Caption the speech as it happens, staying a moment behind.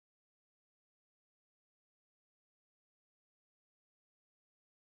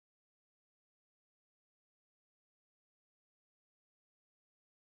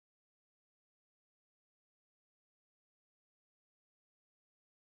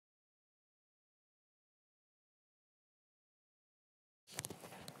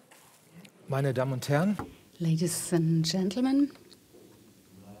Meine Damen und Herren, Ladies and gentlemen,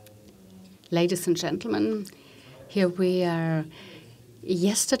 here we are.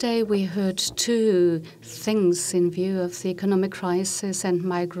 Yesterday we heard two things in view of the economic crisis and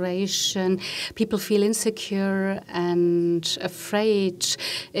migration. People feel insecure and afraid.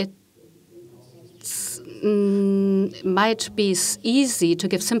 It might be easy to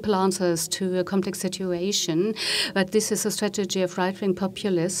give simple answers to a complex situation, but this is a strategy of right-wing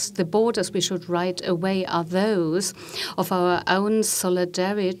populists. The borders we should write away are those of our own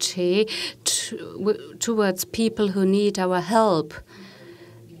solidarity towards people who need our help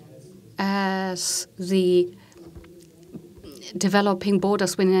as the developing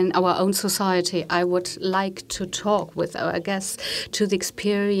borders within our own society. I would like to talk with our guests to the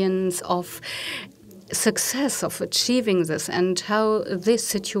experience of success of achieving this and how this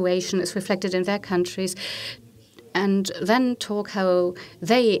situation is reflected in their countries, and then talk how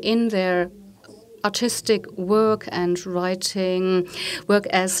they, in their artistic work and writing, work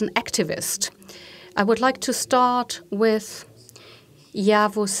as an activist. I would like to start with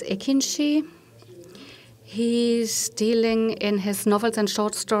Yavuz Ekinci. He's dealing in his novels and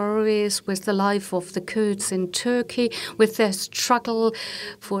short stories with the life of the Kurds in Turkey, with their struggle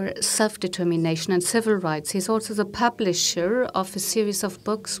for self-determination and civil rights. He's also the publisher of a series of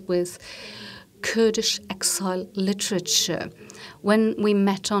books with Kurdish exile literature. When we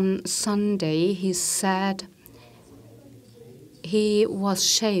met on Sunday, he said he was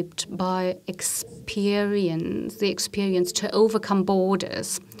shaped by the experience to overcome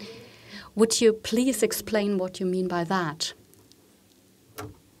borders. Would you please explain what you mean by that?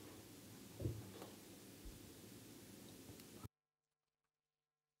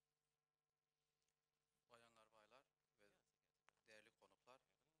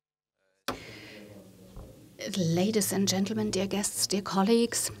 Ladies and gentlemen, dear guests, dear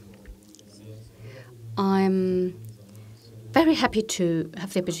colleagues, I'm very happy to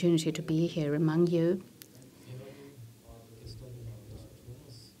have the opportunity to be here among you.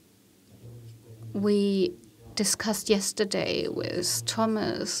 We discussed yesterday with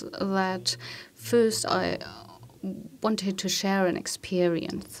Thomas that first I wanted to share an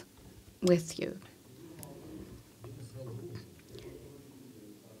experience with you.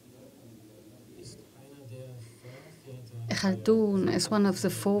 Khaldun is one of the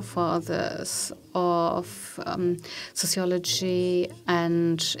forefathers of sociology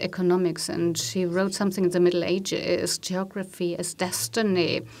and economics, and he wrote something in the Middle Ages, Geography as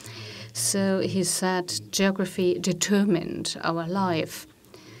Destiny. So he said geography determined our life.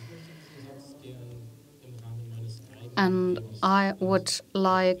 And I would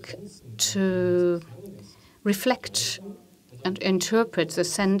like to reflect and interpret the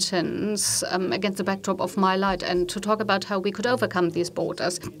sentence against the backdrop of my life and to talk about how we could overcome these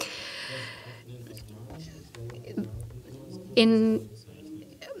borders. In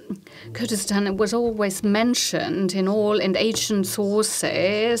Kurdistan, it was always mentioned in ancient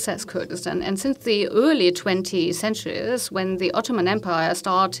sources as Kurdistan. And since the early 20th centuries, when the Ottoman Empire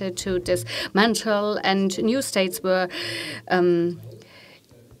started to dismantle and new states were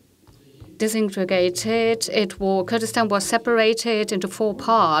disintegrated, Kurdistan was separated into four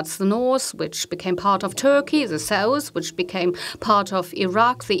parts: the north, which became part of Turkey; the south, which became part of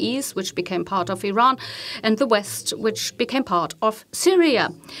Iraq; the east, which became part of Iran; and the west, which became part of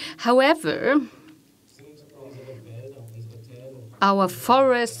Syria. However, our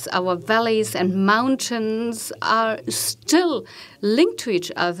forests, our valleys and mountains are still linked to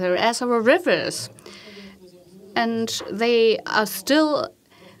each other as our rivers, and they are still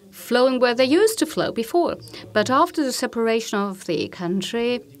flowing where they used to flow before. But after the separation of the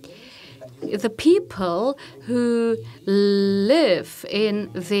country, the people who live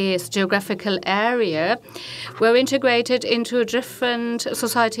in this geographical area were integrated into a different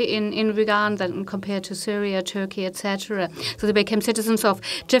society in Iran than compared to Syria, Turkey, etc. So they became citizens of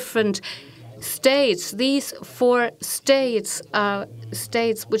different states. These four states are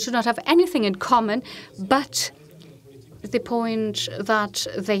states which do not have anything in common, but the point that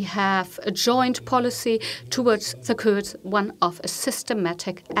they have a joint policy towards the Kurds, one of a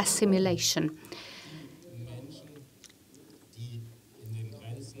systematic assimilation.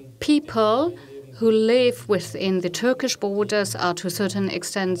 People who live within the Turkish borders are to a certain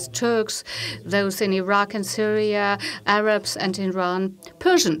extent Turks, those in Iraq and Syria, Arabs, and in Iran,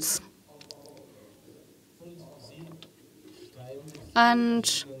 Persians.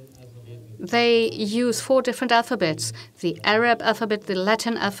 And they use four different alphabets: the Arab alphabet, the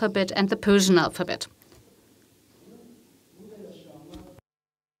Latin alphabet, and the Persian alphabet.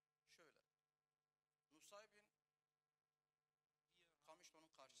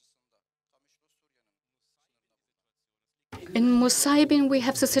 In Musaybin, we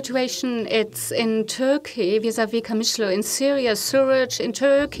have the situation, it's in Turkey, vis-à-vis Kamishlo, in Syria, Suraj in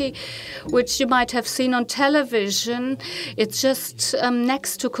Turkey, which you might have seen on television. It's just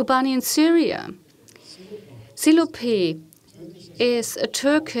next to Kobani in Syria. Silopi is a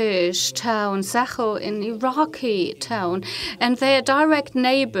Turkish town, Sajko an Iraqi town, and they are direct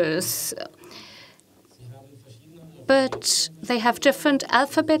neighbors. But they have different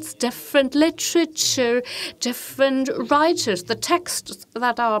alphabets, different literature, different writers. The texts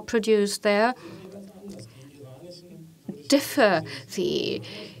that are produced there differ. The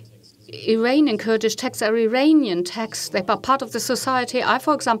Iranian Kurdish texts are Iranian texts. They are part of the society. I,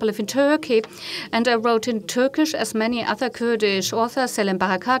 for example, live in Turkey, and I wrote in Turkish, as many other Kurdish authors. Selim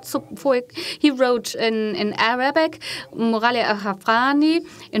Barakat, he wrote in Arabic, Murali Al-Hafrani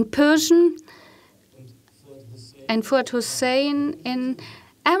in Persian, and Fuad Hussein in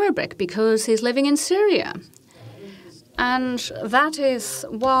Arabic, because he's living in Syria. And that is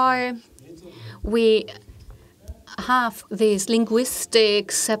why we have this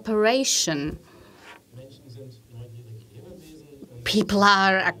linguistic separation. People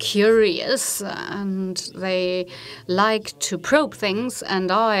are curious and they like to probe things,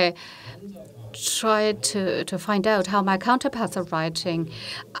 and I try to find out how my counterparts are writing.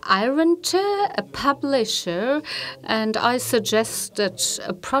 I went to a publisher and I suggested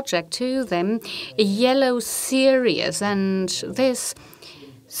a project to them, a yellow series, and this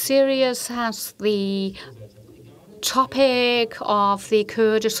series has the topic of the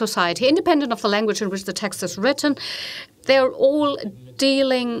Kurdish society, independent of the language in which the text is written. They're all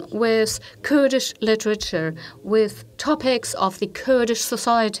dealing with Kurdish literature, with topics of the Kurdish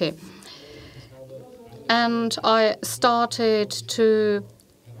society. And I started to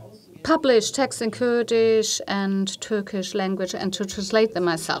publish texts in Kurdish and Turkish language and to translate them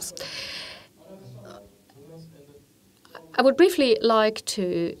myself. I would briefly like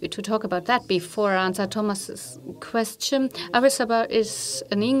to talk about that before I answer Thomas's question. Aris Sabah is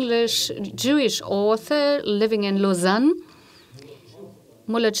an English Jewish author living in Lausanne.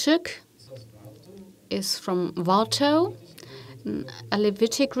 Mulachuk is from Wartau, a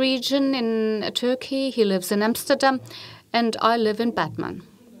Levitic region in Turkey. He lives in Amsterdam, and I live in Batman.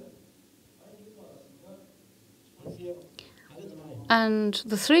 And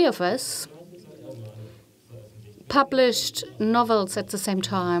the three of us published novels at the same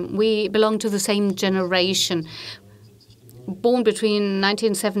time. We belong to the same generation, born between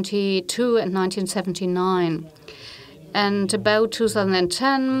 1972 and 1979. And about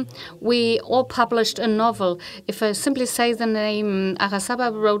 2010, we all published a novel. If I simply say the name, Arasaba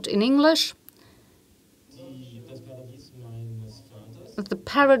wrote in English, The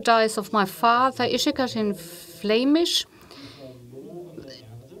Paradise of My Father, Ishikat in Flemish,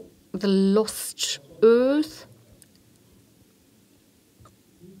 The Lost Earth,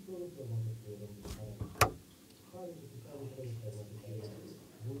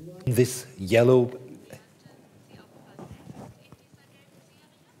 this yellow,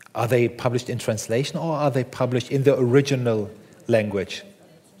 are they published in translation or are they published in the original language?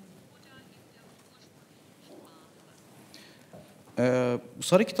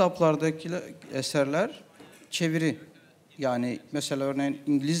 Sarı kitaplardaki eserler çeviri. Yani mesela örneğin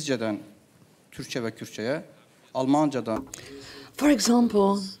İngilizceden Türkçe ve Kürtçe'ye, Almancadan. For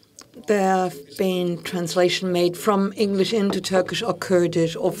example, there have been translation made from English into Turkish or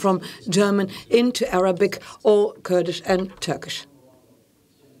Kurdish, or from German into Arabic or Kurdish and Turkish.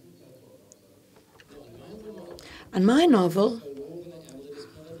 And my novel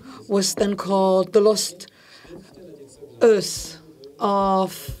was then called The Lost Earth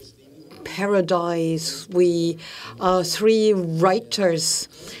of Paradise. We are three writers,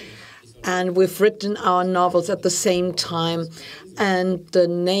 and we've written our novels at the same time. And the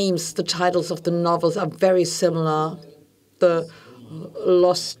names, the titles of the novels are very similar. The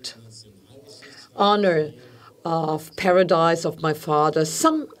Lost Honor of Paradise of My Father.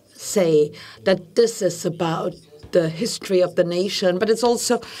 Some say that this is about the history of the nation, but it's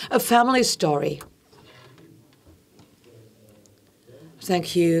also a family story.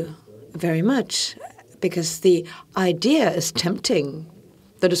 Thank you very much, because the idea is tempting.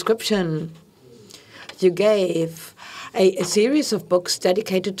 The description you gave, a series of books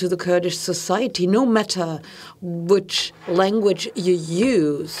dedicated to the Kurdish society, no matter which language you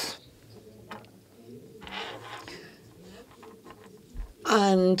use.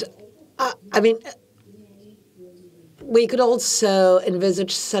 And, I mean, we could also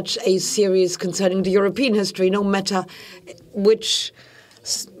envisage such a series concerning the European history, no matter which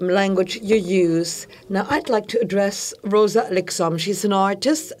language you use. Now, I'd like to address Rosa Liksom. She's an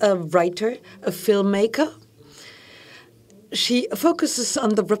artist, a writer, a filmmaker. she focuses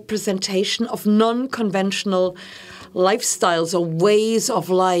on the representation of non-conventional lifestyles or ways of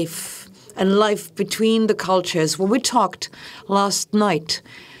life and life between the cultures. When we talked last night,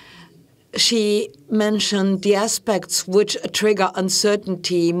 she mentioned the aspects which trigger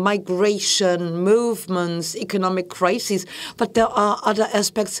uncertainty, migration, movements, economic crises, but there are other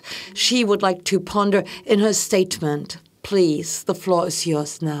aspects she would like to ponder in her statement. Please, the floor is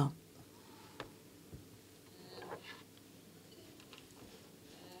yours now.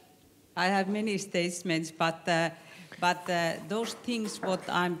 I have many statements, but those things what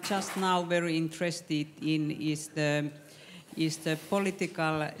I'm just now very interested in is the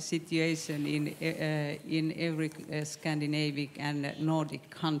political situation in every Scandinavian and Nordic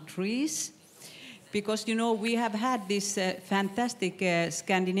countries, because you know we have had this fantastic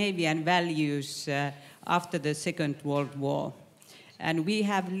Scandinavian values after the Second World War, and we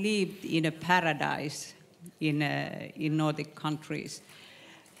have lived in a paradise in Nordic countries.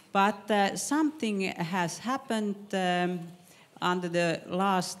 But something has happened under the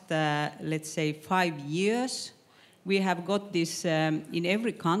last, let's say, 5 years. We have got this, in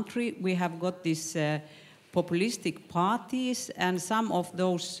every country, we have got these populistic parties, and some of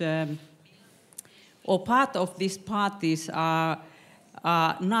those, or part of these parties are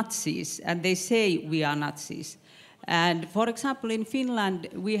Nazis, and they say we are Nazis. And for example, in Finland,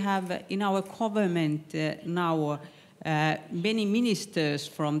 we have in our government now many ministers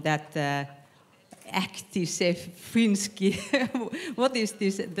from that Finski. What is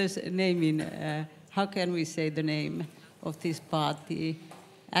this name in? How can we say the name of this party?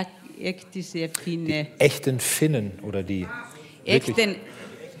 Die echten Finnen oder die wirklich,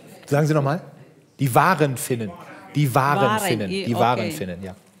 sagen Sie nochmal? Die wahren Finnen. Die wahren Finnen. Die wahren Finnen,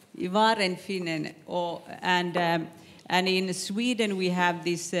 ja. Die wahren Finnen. And in Sweden we have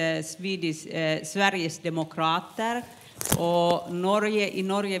this Swedish Sveriges Demokrater. Och i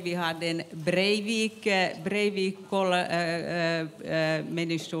Norge vi har den Breivik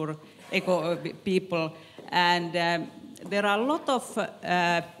människor, people, and there are a lot of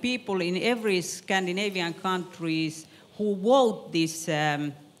people in every Scandinavian countries who vote these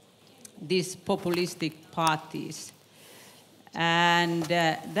populistic parties, and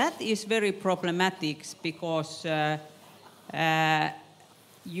that is very problematic because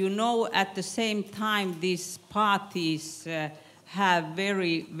you know, at the same time, these parties have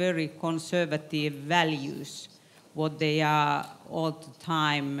very, very conservative values, what they are all the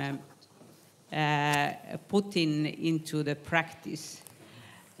time putting into the practice.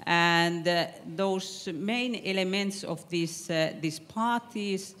 And those main elements of these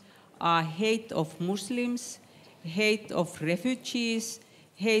parties are hate of Muslims, hate of refugees,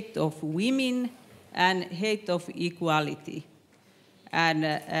 hate of women, and hate of equality. And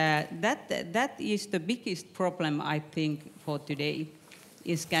that is the biggest problem, I think, for today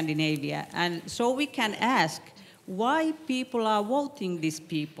in Scandinavia. And so we can ask why people are voting these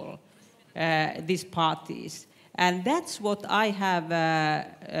parties. And that's what I have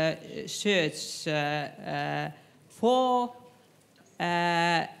searched for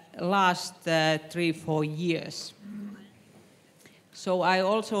last 3-4 years. So I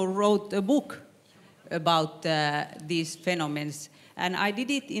also wrote a book about these phenomena. And I did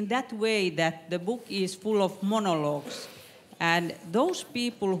it in that way that the book is full of monologues. And those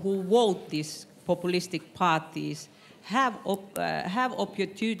people who vote these populistic parties have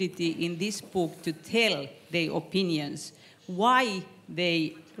opportunity in this book to tell their opinions, why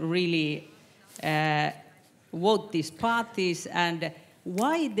they really vote these parties, and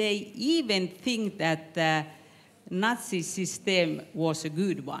why they even think that the Nazi system was a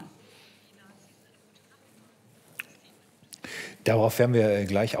good one. Darauf werden wir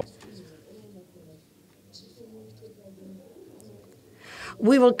gleich auch.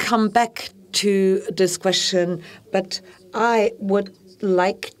 We will come back to this question, but I would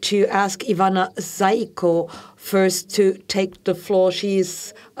like to ask Ivana Sajko first to take the floor. She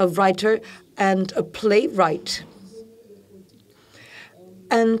is a writer and a playwright.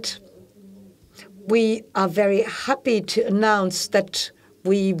 And we are very happy to announce that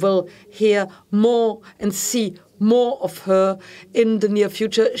we will hear more and see more of her in the near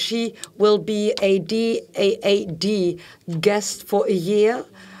future. She will be a DAAD guest for a year.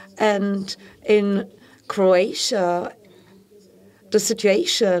 And in Croatia, the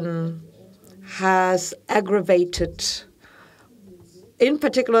situation has aggravated, in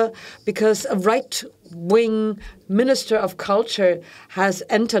particular because a right-wing minister of culture has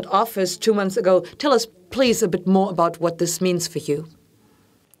entered office 2 months ago. Tell us, please, a bit more about what this means for you.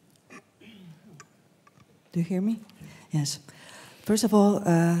 Do you hear me? Yes. First of all,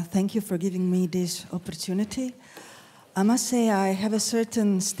 thank you for giving me this opportunity. I must say I have a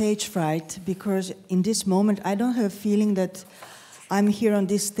certain stage fright because in this moment I don't have a feeling that I'm here on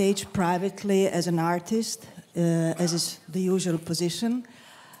this stage privately as an artist, as is the usual position.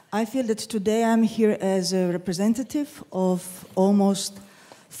 I feel that today I'm here as a representative of almost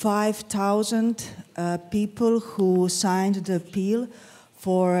 5,000 people who signed the appeal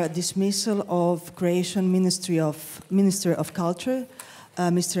for dismissal of Croatian Minister of Culture,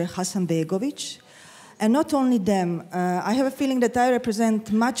 Mr. Hasanbegovic. And not only them, I have a feeling that I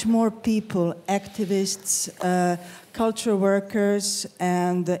represent much more people, activists, culture workers,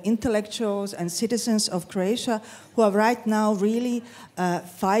 and intellectuals and citizens of Croatia who are right now really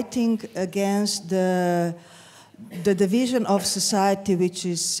fighting against the division of society which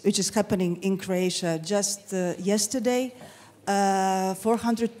is happening in Croatia. Just yesterday,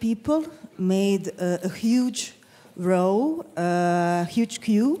 400 people made a huge row, huge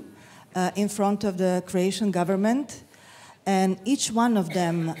queue in front of the Croatian government, and each one of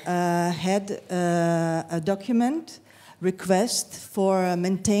them had a document request for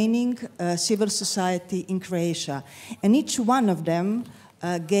maintaining civil society in Croatia, and each one of them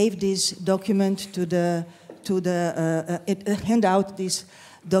gave this document hand out this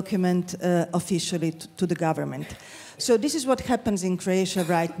document officially to the government. So this is what happens in Croatia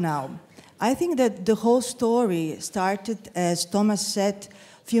right now. I think that the whole story started, as Thomas said,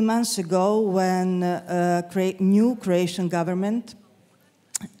 a few months ago when new Croatian government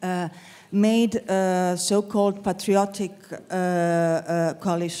made a so-called patriotic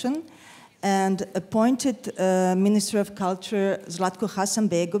coalition and appointed Minister of Culture Zlatko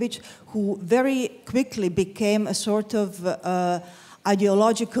Hasanbegovic, who very quickly became a sort of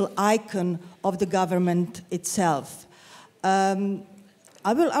ideological icon of the government itself.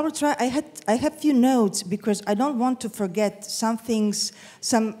 I will try. I have few notes because I don't want to forget some things,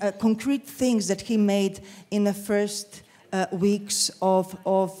 some concrete things that he made in the first weeks of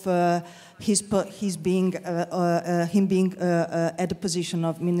him being at the position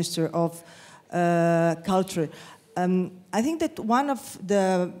of Minister of Culture. I think that one of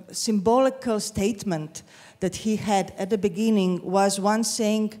the symbolical statement that he had at the beginning was one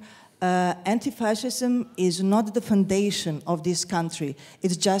saying, anti-fascism is not the foundation of this country.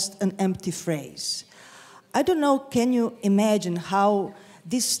 It's just an empty phrase. I don't know, can you imagine how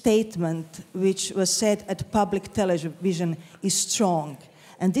this statement, which was said at public television, is strong?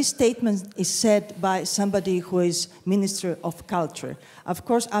 And this statement is said by somebody who is Minister of Culture. Of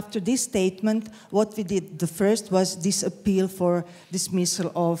course, after this statement, what we did the first was this appeal for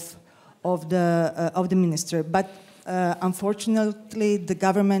dismissal of the minister. But unfortunately, the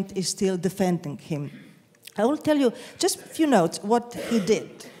government is still defending him. I will tell you just a few notes what he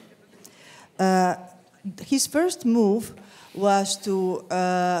did. His first move was to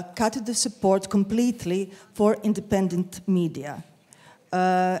cut the support completely for independent media.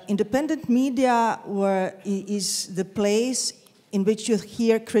 Independent media is the place in which you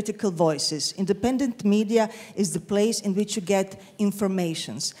hear critical voices. Independent media is the place in which you get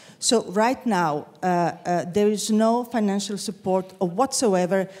informations. So right now, there is no financial support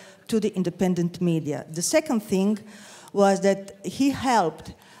whatsoever to the independent media. The second thing was that he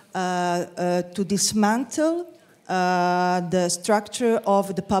helped to dismantle the structure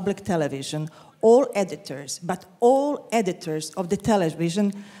of the public television. All editors, but all editors of the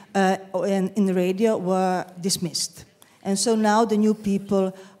television and in the radio were dismissed. And so now the new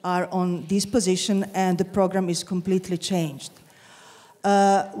people are on this position and the program is completely changed.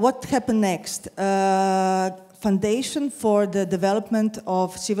 What happened next? Foundation for the Development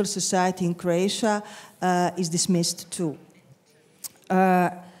of Civil Society in Croatia is dismissed too.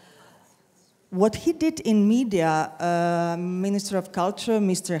 What he did in media, Minister of Culture,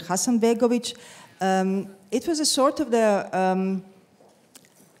 Mr. Hasanbegovic, it was a sort of the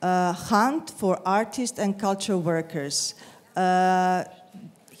hunt for artists and culture workers.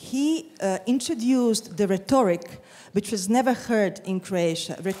 He introduced the rhetoric which was never heard in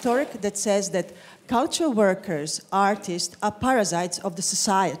Croatia, rhetoric that says that culture workers, artists, are parasites of the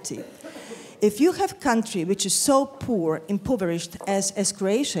society. If you have a country which is so poor, impoverished as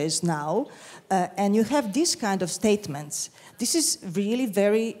Croatia is now, and you have this kind of statements, this is really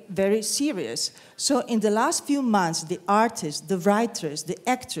very, very serious. So in the last few months, the artists, the writers, the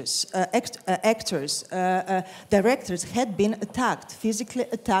actors, directors had been attacked, physically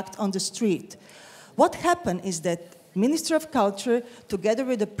attacked on the street. What happened is that Minister of Culture, together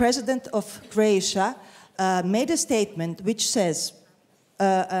with the President of Croatia, made a statement which says,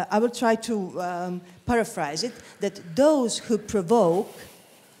 I will try to paraphrase it, that those who provoke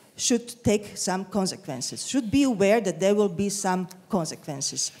should take some consequences, should be aware that there will be some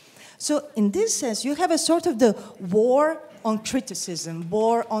consequences. So in this sense, you have a sort of the war on criticism,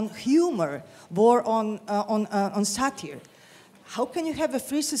 war on humor, war on satire. How can you have a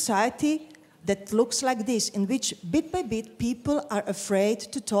free society that looks like this, in which bit by bit people are afraid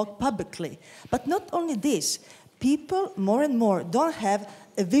to talk publicly? But not only this, people more and more don't have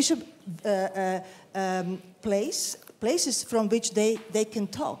a visual places from which they can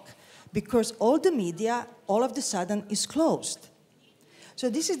talk, because all the media all of a sudden is closed. So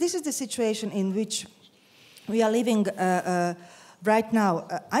this is the situation in which we are living right now.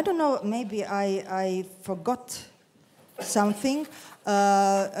 I don't know, maybe I forgot something.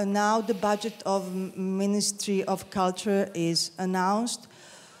 Now the budget of Ministry of Culture is announced.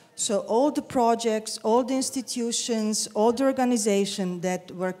 So all the projects, all the institutions, all the organizations that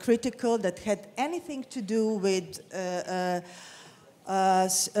were critical, that had anything to do with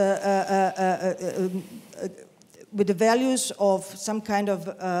the values of some kind of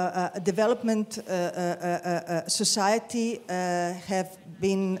development society, have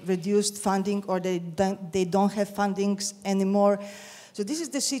been reduced funding, or they don't have fundings anymore. So this is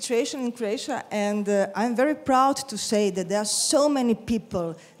the situation in Croatia, and I'm very proud to say that there are so many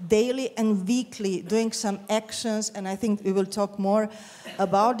people daily and weekly doing some actions, and I think we will talk more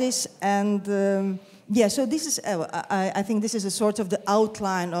about this. And yeah, so this is, I think this is a sort of the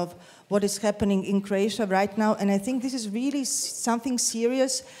outline of what is happening in Croatia right now, and I think this is really something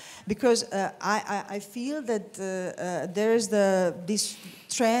serious, because I feel that there is this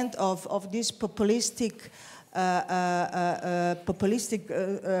trend of this populistic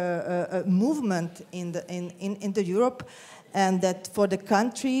movement in Europe, and that for the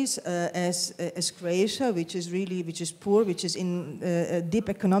countries as Croatia, which is poor, which is in deep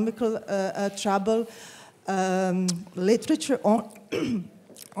economical trouble, literature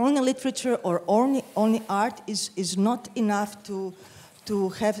only literature or only art is not enough to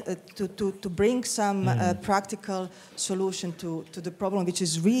bring some practical solution to the problem, which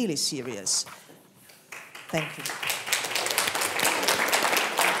is really serious. Thank you.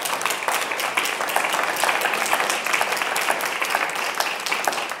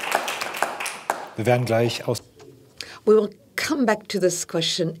 Wir werden gleich aus. We will come back to this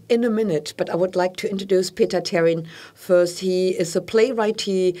question in a minute, but I would like to introduce Peter Terrin first. He is a playwright.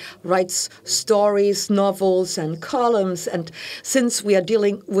 He writes stories, novels, and columns. And since we are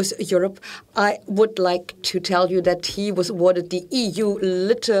dealing with Europe, I would like to tell you that he was awarded the EU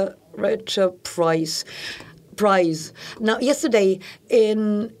Literature Prize. Now, yesterday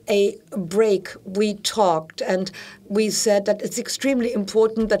in a break, we talked and we said that it's extremely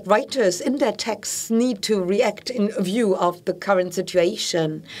important that writers in their texts need to react in view of the current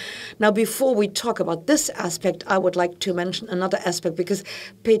situation. Now, before we talk about this aspect, I would like to mention another aspect, because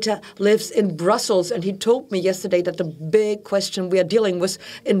Peter lives in Brussels, and he told me yesterday that the big question we are dealing with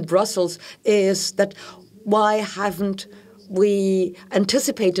in Brussels is that why haven't we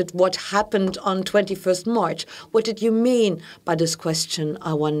anticipated what happened on 21st March. What did you mean by this question,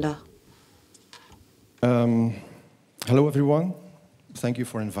 I wonder? Hello, everyone. Thank you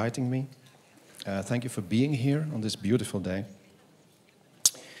for inviting me. Thank you for being here on this beautiful day.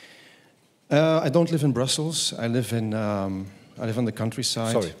 I don't live in Brussels. I live on the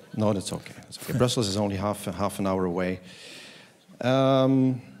countryside. Sorry. No, that's okay. That's okay. Brussels is only half an hour away.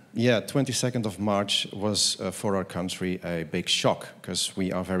 Yeah, 22nd of March was, for our country, a big shock, because we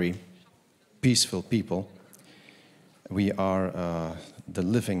are very peaceful people. We are the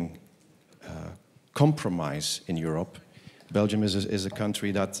living compromise in Europe. Belgium is a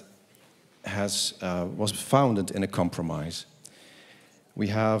country that was founded in a compromise. We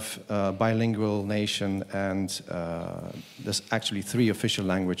have a bilingual nation, and there's actually 3 official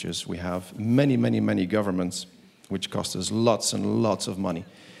languages. We have many governments, which cost us lots and lots of money.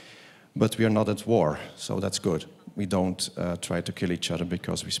 But we are not at war, so that's good. We don't try to kill each other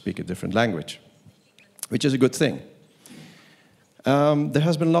because we speak a different language, which is a good thing. There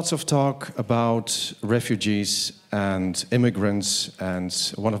has been lots of talk about refugees and immigrants, and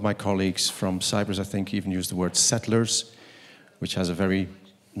one of my colleagues from Cyprus, I think, even used the word settlers, which has a very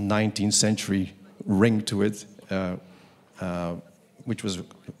 19th century ring to it, which was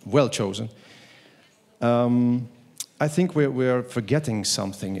well chosen. I think we're forgetting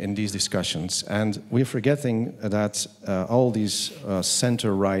something in these discussions, and we're forgetting that all these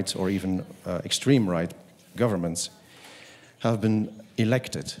center-right or even extreme-right governments have been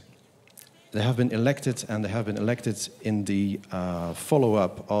elected. They have been elected, and they have been elected in the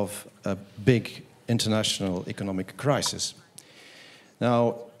follow-up of a big international economic crisis.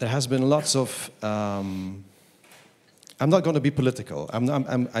 Now, there has been lots of... I'm not going to be political.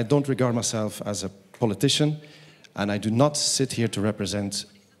 I don't regard myself as a politician, and I do not sit here to represent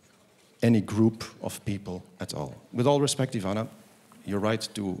any group of people at all. With all respect, Ivana, you're right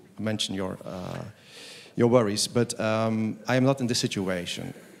to mention your worries, but I am not in this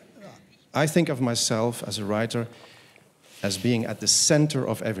situation. I think of myself as a writer as being at the center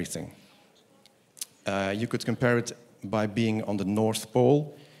of everything. You could compare it by being on the North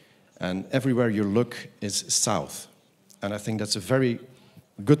Pole, and everywhere you look is south. And I think that's a very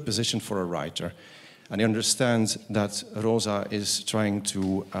good position for a writer. And I understand that Rosa is trying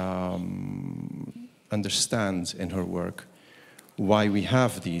to understand in her work why we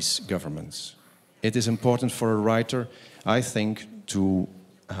have these governments. It is important for a writer, I think, to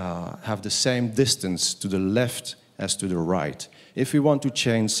have the same distance to the left as to the right. If we want to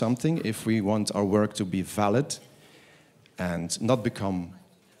change something, if we want our work to be valid and not become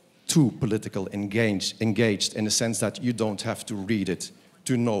too politically engaged in the sense that you don't have to read it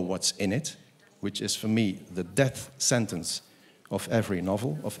to know what's in it, which is for me the death sentence of every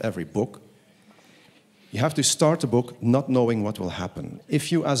novel, of every book. You have to start a book not knowing what will happen.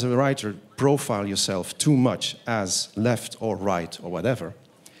 If you as a writer profile yourself too much as left or right or whatever,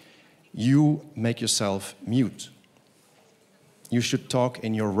 you make yourself mute. You should talk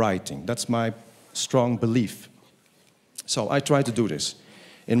in your writing. That's my strong belief. So I try to do this.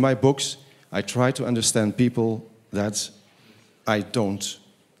 In my books, I try to understand people that I don't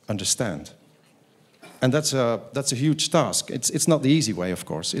understand. And that's a huge task. It's not the easy way, of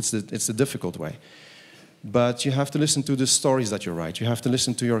course. It's the difficult way. But you have to listen to the stories that you write. You have to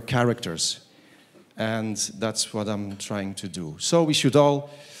listen to your characters. And that's what I'm trying to do. So we should all,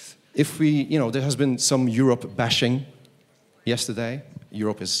 if we, there has been some Europe bashing yesterday.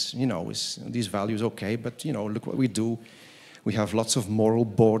 Europe is, is these values, okay, but, look what we do. We have lots of moral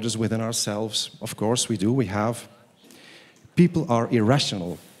borders within ourselves. Of course we do, we have. People are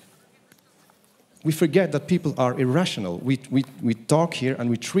irrational. We forget that people are irrational. We talk here and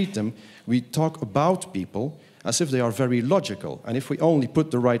we treat them, we talk about people as if they are very logical. And if we only put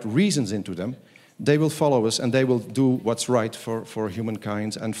the right reasons into them, they will follow us and they will do what's right for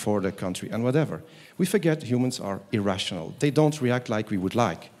humankind and for the country and whatever. We forget humans are irrational. They don't react like we would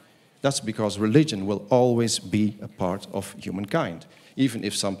like. That's because religion will always be a part of humankind, even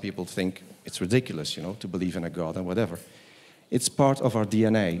if some people think it's ridiculous, to believe in a God and whatever. It's part of our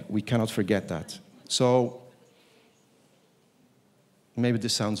DNA. We cannot forget that. So, maybe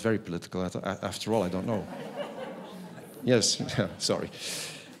this sounds very political. After all, I don't know. Yes, sorry.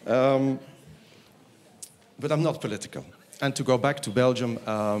 But I'm not political. And to go back to Belgium,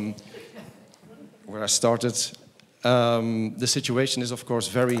 where I started, the situation is, of course,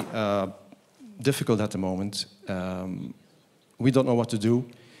 very difficult at the moment. We don't know what to do.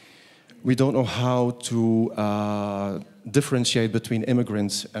 We don't know how to differentiate between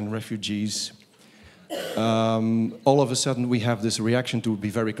immigrants and refugees. All of a sudden, we have this reaction to be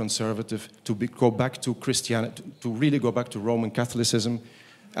very conservative, to go back to Christianity, to really go back to Roman Catholicism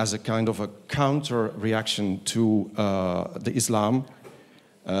as a kind of a counter-reaction to the Islam.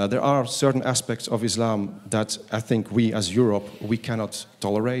 There are certain aspects of Islam that I think we, as Europe, we cannot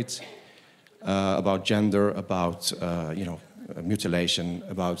tolerate. About gender, about mutilation,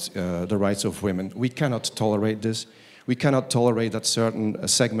 about the rights of women. We cannot tolerate this. We cannot tolerate that certain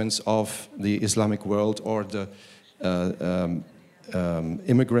segments of the Islamic world or the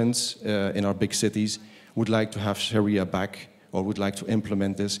immigrants in our big cities would like to have Sharia back or would like to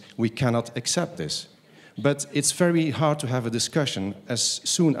implement this. We cannot accept this. But it's very hard to have a discussion as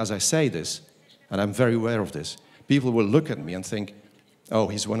soon as I say this, and I'm very aware of this. People will look at me and think, oh,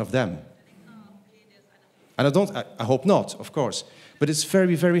 he's one of them. And I hope not, of course. But it's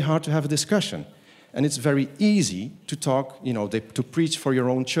very, very hard to have a discussion. And it's very easy to talk, to preach for your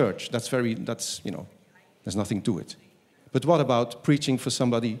own church. There's nothing to it. But what about preaching for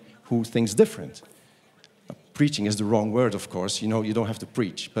somebody who thinks different? Preaching is the wrong word, of course. You don't have to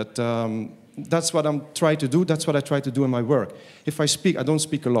preach. But that's what I'm trying to do. That's what I try to do in my work. If I speak, I don't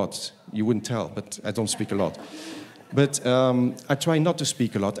speak a lot. You wouldn't tell, but I don't speak a lot. But I try not to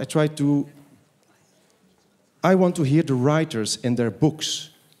speak a lot. I want to hear the writers in their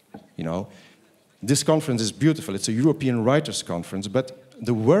books, This conference is beautiful. It's a European Writers' Conference, but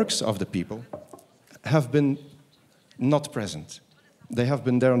the works of the people have been not present. They have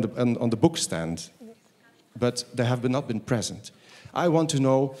been there on the book stand, but they have not been present. I want to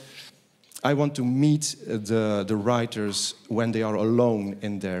know, I want to meet the writers when they are alone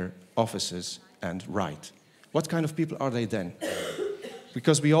in their offices and write. What kind of people are they then?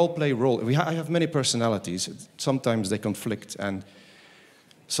 Because we all play roles. I have many personalities. Sometimes they conflict, and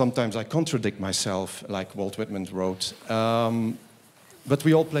sometimes I contradict myself, like Walt Whitman wrote. But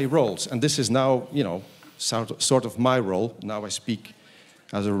we all play roles, and this is now, sort of my role. Now I speak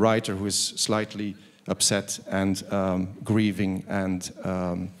as a writer who is slightly upset and grieving and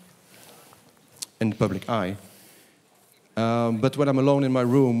in the public eye. But when I'm alone in my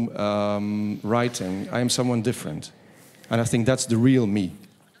room writing, I am someone different. And I think that's the real me.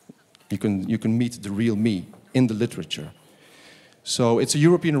 You can meet the real me in the literature. So it's a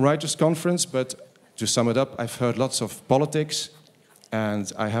European Writers' Conference, but to sum it up, I've heard lots of politics,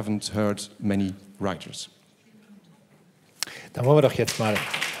 and I haven't heard many writers. Dann wollen wir doch jetzt mal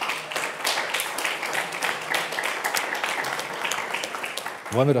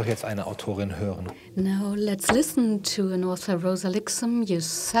eine Autorin hören. Now let's listen to an author, Rosa Liksom. You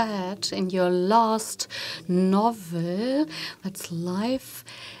said in your last novel, that's Life,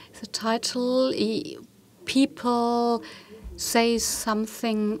 the title, people say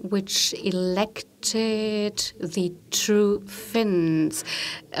something which elected the true Finns.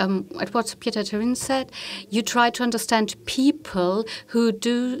 What Peter Terrin said, you try to understand people who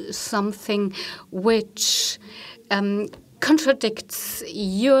do something which contradicts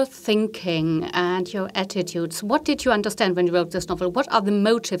your thinking and your attitudes. What did you understand when you wrote this novel? What are the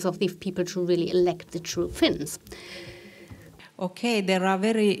motives of these people to really elect the true Finns? Okay, there are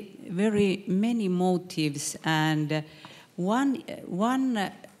very, very many motives, and one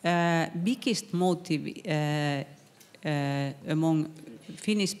biggest motive among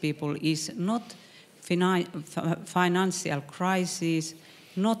Finnish people is not financial crisis,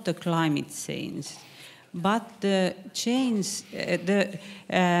 not the climate change, but the change,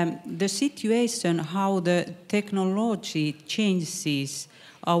 the situation, how the technology changes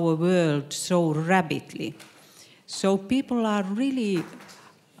our world so rapidly. So people are really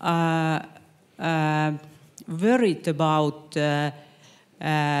worried about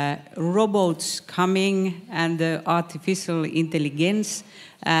robots coming and artificial intelligence,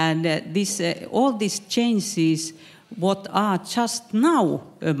 and all these changes what are just now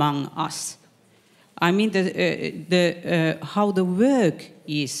among us. I mean, how the work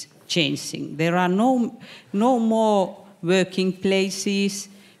is changing. There are no more working places.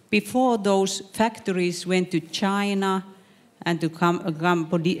 Before, those factories went to China and to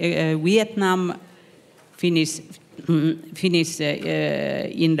Cambodia, Vietnam. Finnish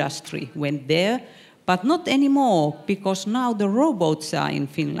industry went there, but not anymore, because now the robots are in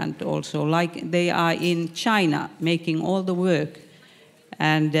Finland also, like they are in China, making all the work,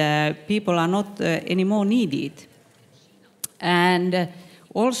 and people are not anymore needed. And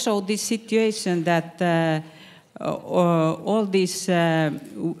also this situation that all this,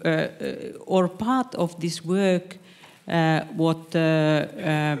 or part of this work, what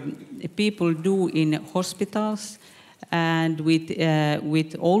people do in hospitals and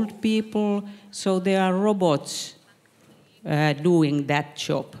with old people, so there are robots doing that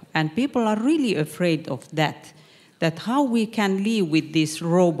job, and people are really afraid of that how we can live with these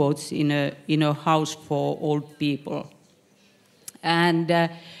robots in a house for old people. And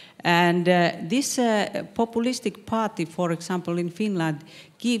this populistic party, for example, in Finland,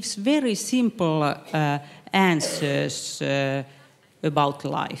 gives very simple answers about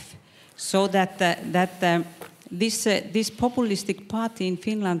life. So that this populistic party in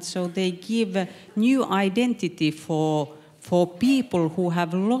Finland, so they give new identity for people who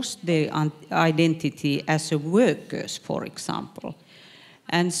have lost their identity as workers, for example.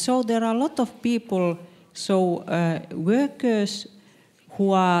 And so there are a lot of people, so workers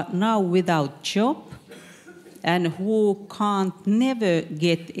who are now without job and who can't never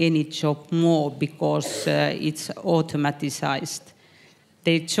get any job more because it's automatized.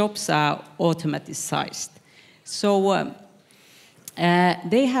 Their jobs are automatized. So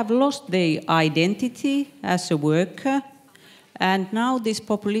they have lost their identity as a worker, and now this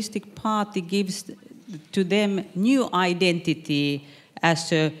populistic party gives to them new identity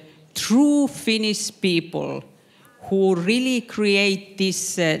as a true Finnish people who really create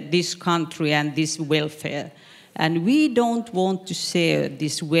this country and this welfare. And we don't want to share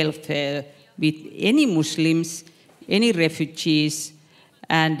this welfare with any Muslims, any refugees,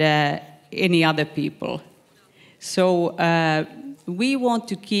 and any other people. So we want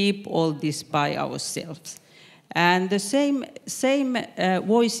to keep all this by ourselves. And the same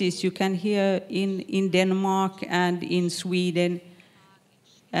voices you can hear in Denmark and in Sweden.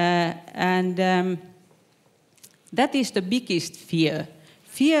 That is the biggest fear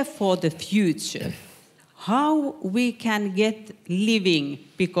for the future. How we can get living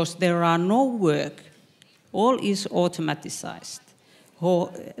because there are no work, all is automatized.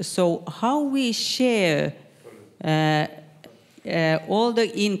 So how we share all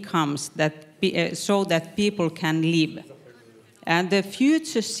the incomes so that people can live. And the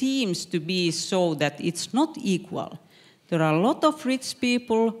future seems to be so that it's not equal. There are a lot of rich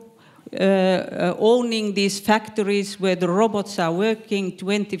people owning these factories where the robots are working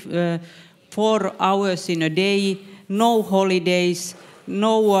 24 hours in a day, no holidays,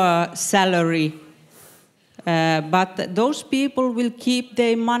 no salary. But those people will keep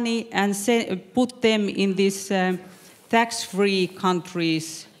their money and put them in these tax-free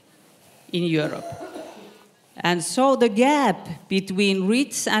countries in Europe. And so the gap between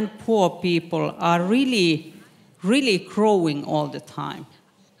rich and poor people are really, really growing all the time.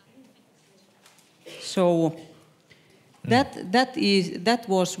 So that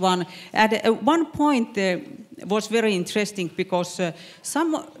was one. At one point was very interesting because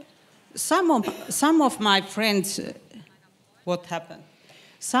some of my friends, what happened?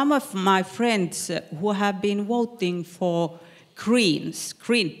 Some of my friends who have been voting for Green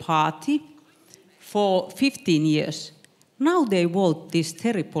Party for 15 years, now they vote this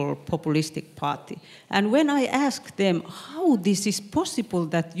terrible populistic party. And when I ask them how this is possible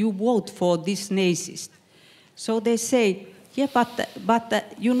that you vote for this Nazist, so they say, yeah,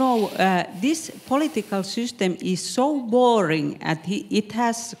 but you know, this political system is so boring and it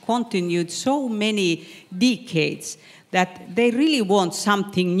has continued so many decades that they really want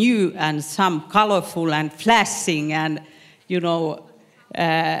something new and some colorful and flashing and, you know,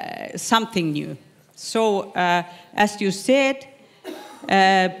 something new. So, as you said,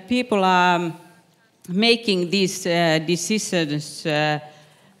 people are making these decisions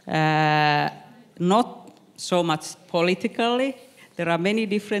not so much politically. There are many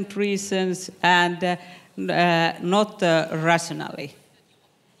different reasons and not rationally.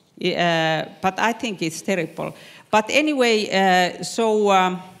 But I think it's terrible. But anyway,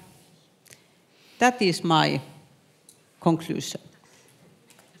 so that is my conclusion.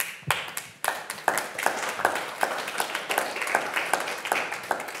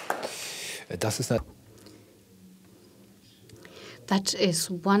 That is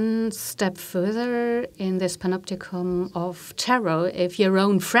one step further in this panopticon of terror. If your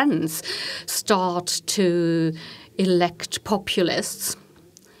own friends start to elect populists,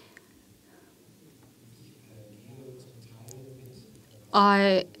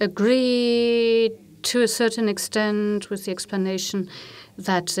 I agree to a certain extent with the explanation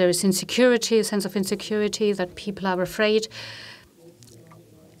that there is insecurity, a sense of insecurity, that people are afraid,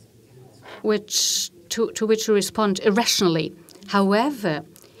 to which you respond irrationally. However,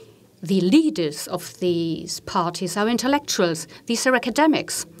 the leaders of these parties are intellectuals. These are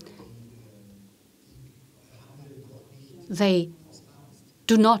academics. They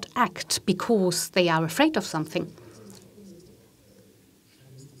do not act because they are afraid of something.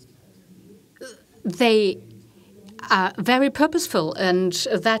 They are very purposeful, and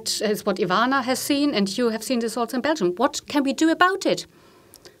that is what Ivana has seen, and you have seen this also in Belgium. What can we do about it?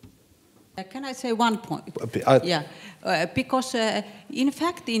 Can I say one point? Yeah, because in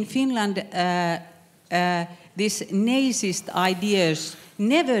fact in Finland these Nazist ideas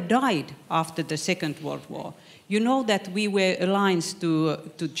never died after the Second World War. You know that we were allies to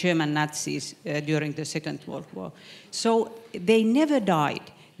German Nazis during the Second World War. So they never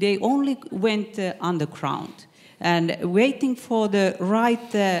died. They only went underground and waiting for the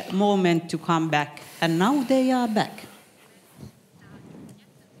right moment to come back. And now they are back.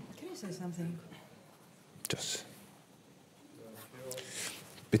 Say something. Just.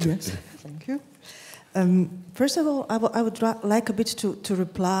 Yes, thank you. First of all, I would like a bit to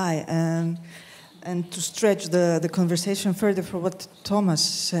reply and to stretch the conversation further for what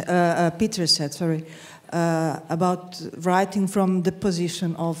Peter said. Sorry, about writing from the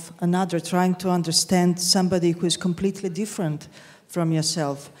position of another, trying to understand somebody who is completely different from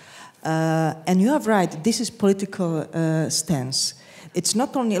yourself. And you are right. This is political stance. It's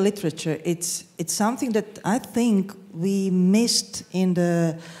not only literature, it's something that I think we missed in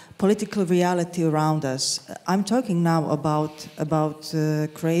the political reality around us. I'm talking now about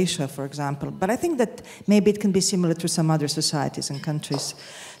Croatia, for example, but I think that maybe it can be similar to some other societies and countries.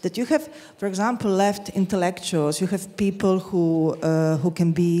 That you have, for example, left intellectuals, you have people who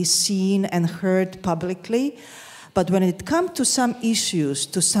can be seen and heard publicly, but when it comes to some issues,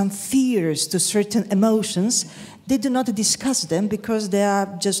 to some fears, to certain emotions, they do not discuss them because they are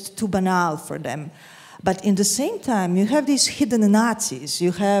just too banal for them. But in the same time, you have these hidden Nazis,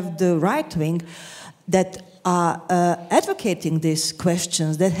 you have the right wing that are advocating these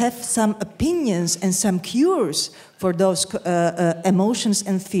questions, that have some opinions and some cures for those emotions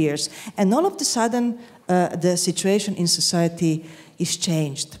and fears. And all of a sudden, the situation in society is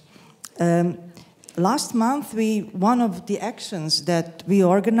changed. Last month, one of the actions that we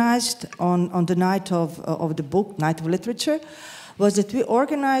organized on the night of the book, Night of Literature, was that we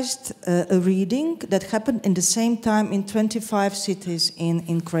organized a reading that happened in the same time in 25 cities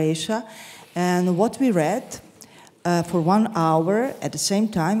in Croatia. And what we read for 1 hour at the same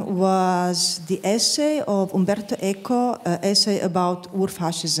time was the essay of Umberto Eco, essay about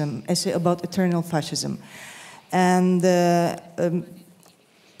Urfascism, essay about eternal fascism. And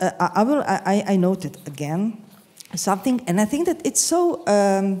I noted again something, and I think that it's so.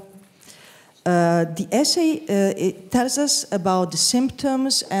 The essay it tells us about the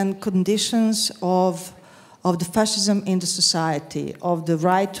symptoms and conditions of the fascism in the society, of the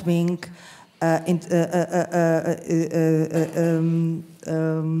right wing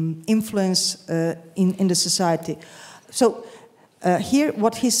influence in the society. So. Here,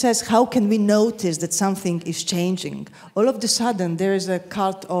 what he says, how can we notice that something is changing? All of a sudden, there is a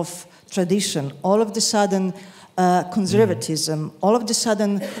cult of tradition. All of a sudden, conservatism. All of a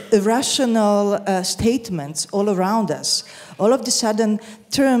sudden, irrational statements all around us. All of a sudden,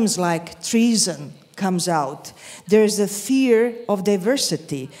 terms like treason comes out. There is a fear of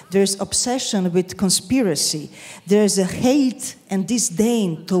diversity. There is obsession with conspiracy. There is a hate and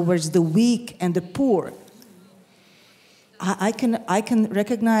disdain towards the weak and the poor. I can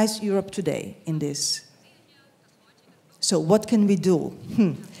recognize Europe today in this. So what can we do?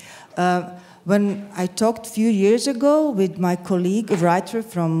 When I talked a few years ago with my colleague, a writer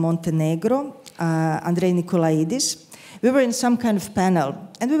from Montenegro, Andrej Nikolaidis, we were in some kind of panel,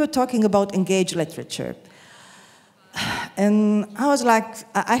 and we were talking about engaged literature. And I was like,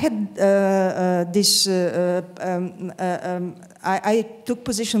 I had I took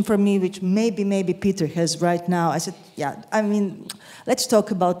position for me, which maybe Peter has right now. I said, yeah, I mean, let's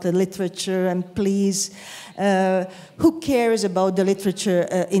talk about the literature, and please, who cares about the literature?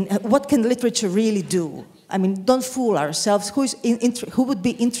 What can literature really do? I mean, don't fool ourselves. Who would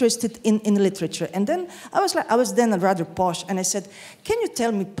be interested in literature? And then I was then rather posh, and I said, can you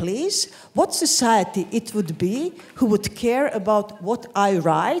tell me, please, what society it would be who would care about what I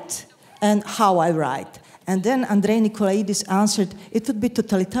write and how I write? And then Andrej Nikolaidis answered, it would be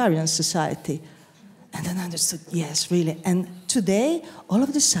totalitarian society. And then I understood, yes, really. And today, all of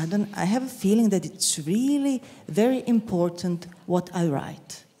a sudden, I have a feeling that it's really very important what I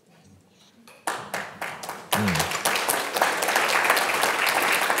write.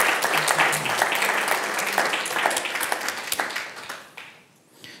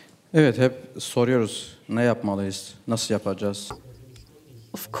 Evet, hep soruyoruz, ne yapmalıyız, nasıl yapacağız?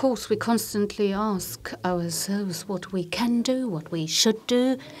 Of course, we constantly ask ourselves what we can do, what we should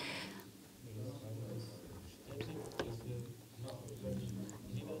do.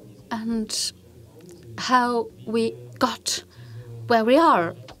 And how we got where we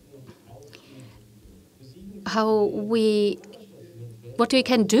are. What we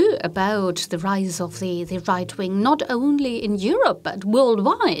can do about the rise of the right wing, not only in Europe, but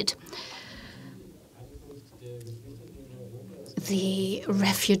worldwide. The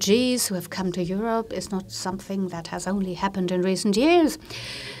refugees who have come to Europe is not something that has only happened in recent years.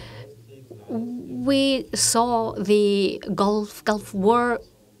 We saw the Gulf War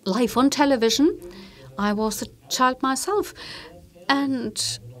live on television. I was a child myself,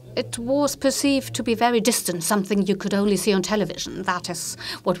 and it was perceived to be very distant, something you could only see on television. That is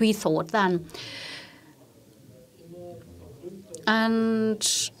what we thought then.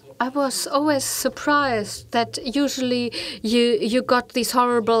 And I was always surprised that usually you got these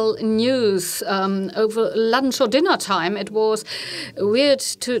horrible news over lunch or dinner time. It was weird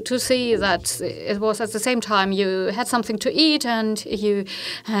to see that it was at the same time you had something to eat and you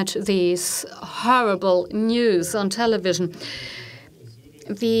had these horrible news on television.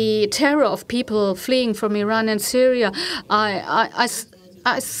 The terror of people fleeing from Iran and Syria, I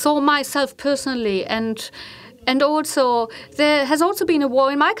saw myself personally, and also there has also been a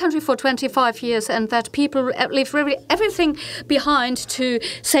war in my country for 25 years, and that people leave everything behind to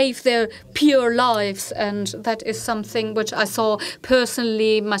save their pure lives, and that is something which I saw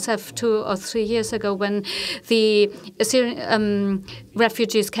personally myself 2 or 3 years ago when the Syrian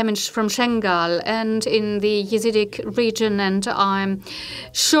refugees came in from Shengal and in the Yazidi region, and I'm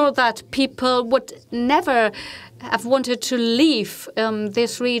sure that people would never have wanted to leave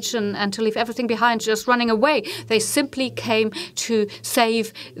this region and to leave everything behind, just running away. They simply came to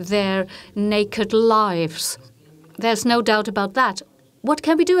save their naked lives. There's no doubt about that. What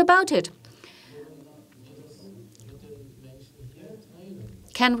can we do about it?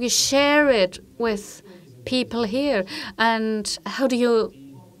 Can we share it with people here? And how do you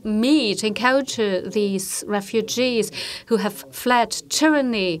encounter these refugees who have fled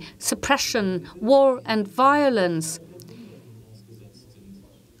tyranny, suppression, war and violence?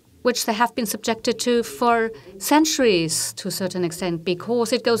 which they have been subjected to for centuries to a certain extent,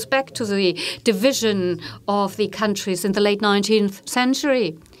 because it goes back to the division of the countries in the late 19th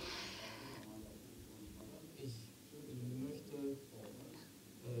century.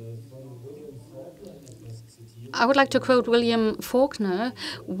 I would like to quote William Faulkner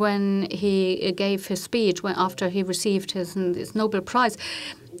when he gave his speech after he received his Nobel Prize.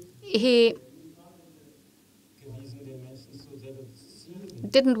 He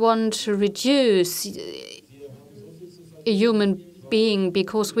didn't want to reduce a human being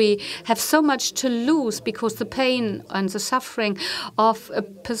because we have so much to lose, because the pain and the suffering of a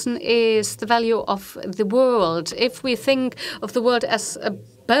person is the value of the world. If we think of the world as a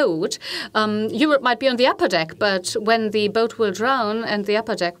boat, Europe might be on the upper deck, but when the boat will drown and the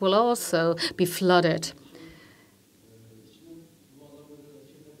upper deck will also be flooded.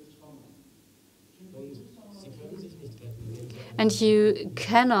 And you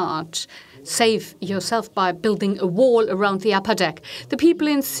cannot save yourself by building a wall around the upper deck. The people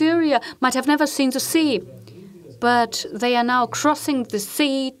in Syria might have never seen the sea, but they are now crossing the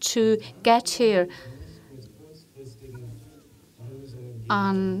sea to get here.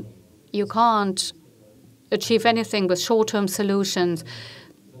 And you can't achieve anything with short-term solutions.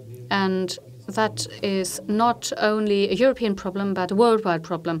 And that is not only a European problem, but a worldwide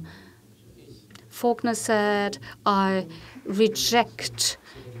problem. Faulkner said, I reject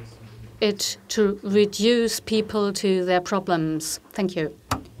it to reduce people to their problems. Thank you.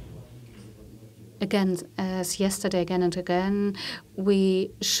 Again, as yesterday, again and again,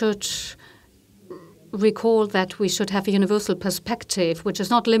 we should recall that we should have a universal perspective, which is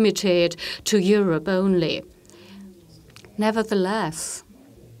not limited to Europe only. Nevertheless,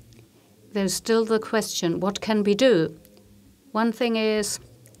 there's still the question, what can we do? One thing is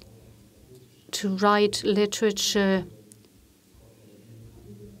to write literature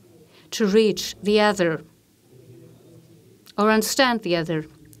to reach the other or understand the other.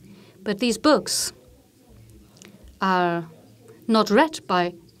 But these books are not read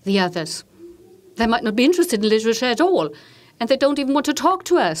by the others. They might not be interested in literature at all, and they don't even want to talk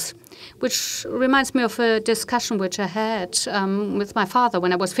to us, which reminds me of a discussion which I had with my father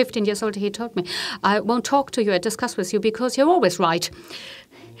when I was 15 years old. He told me, I won't talk to you, I discuss with you because you're always right.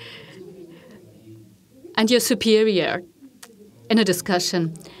 And you're superior in a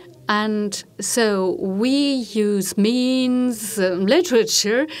discussion. And so we use means,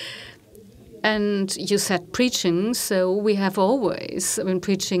 literature, and you said preaching, so we have always been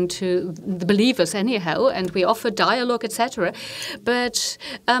preaching to the believers anyhow, and we offer dialogue, etc. But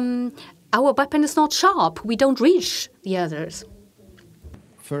our weapon is not sharp. We don't reach the others.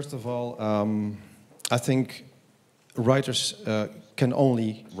 First of all, I think writers can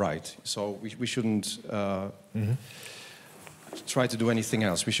only write, so we shouldn't try to do anything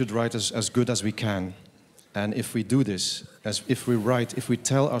else. We should write as good as we can. And if we do this, if we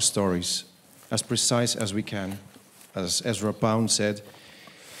tell our stories as precise as we can, as Ezra Pound said,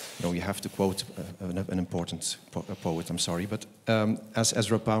 you have to quote an important poet, I'm sorry, but as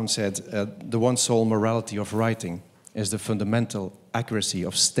Ezra Pound said, the one sole morality of writing is the fundamental accuracy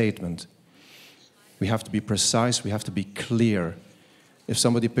of statement. We have to be precise, we have to be clear. If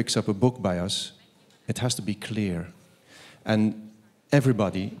somebody picks up a book by us, it has to be clear. And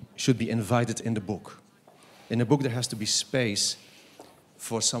everybody should be invited in the book. In a book there has to be space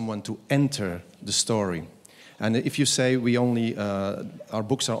for someone to enter the story. And if you say our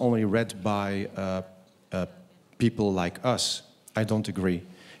books are only read by people like us, I don't agree.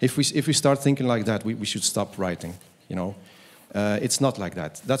 If we start thinking like that, we should stop writing, It's not like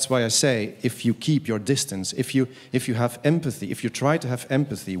that. That's why I say, if you keep your distance, if you have empathy, if you try to have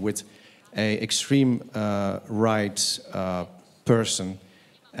empathy with an extreme right person,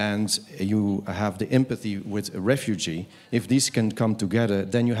 and you have the empathy with a refugee, if these can come together,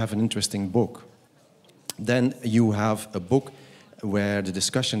 then you have an interesting book. Then you have a book where the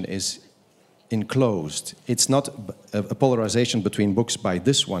discussion is enclosed. It's not a polarization between books by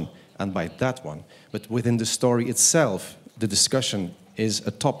this one and by that one, but within the story itself, the discussion is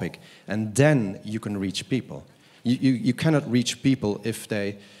a topic, and then you can reach people. You cannot reach people if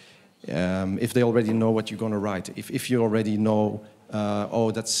they already know what you're going to write. If you already know,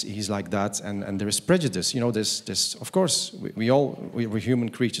 he's like that, and there is prejudice. There's of course we're human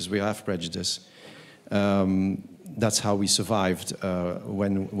creatures. We have prejudice. That's how we survived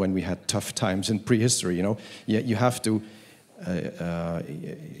when we had tough times in prehistory. You have to.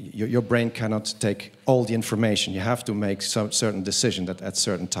 Your brain cannot take all the information. You have to make some certain decision at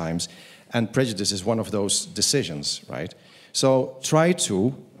certain times, and prejudice is one of those decisions, right? So try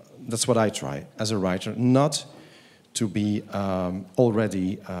to. That's what I try as a writer, not to be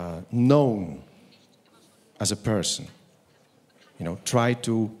already known as a person. You know, try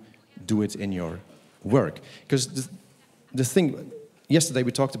to do it in your work. Because the thing, yesterday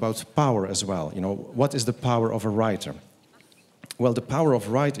we talked about power as well. You know, what is the power of a writer? Well, the power of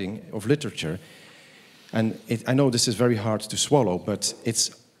writing, of literature, and I know this is very hard to swallow, but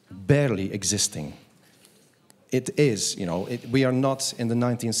it's barely existing. It is, you know, we are not in the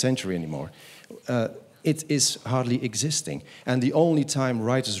 19th century anymore. It is hardly existing. And the only time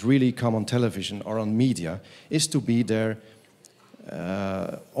writers really come on television or on media is to be there,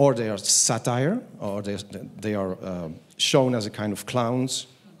 or they are satire, or they are shown as a kind of clowns,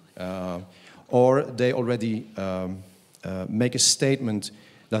 or they already make a statement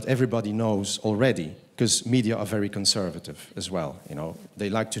that everybody knows already, because media are very conservative as well. You know, they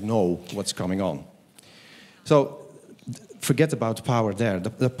like to know what's coming on. So forget about power there.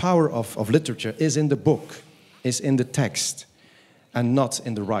 The power of literature is in the book, is in the text, and not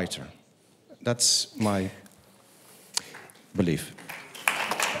in the writer. That's my belief.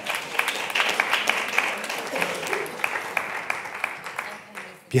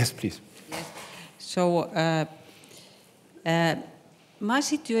 Yes, please. Yes. So my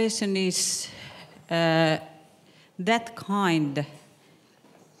situation is that kind,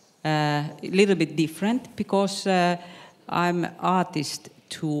 a little bit different, because I'm an artist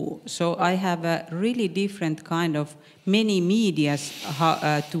too. So I have a really different kind of many medias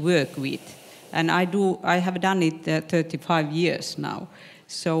to work with, and I have done it 35 years now.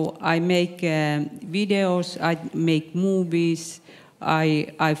 So I make videos, I make movies,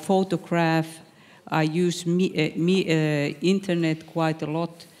 I photograph, I use internet quite a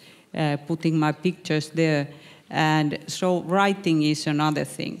lot, putting my pictures there, and so writing is another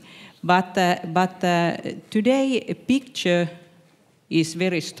thing. But today a picture is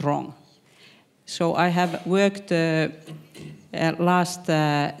very strong. So I have worked last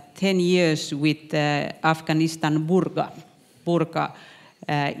 10 years with Afghanistan burqa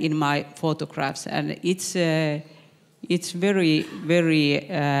in my photographs, and it's very, very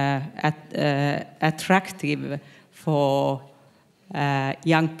attractive for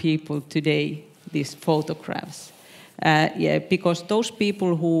young people today, these photographs. Yeah, because those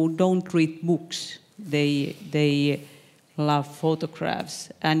people who don't read books, they love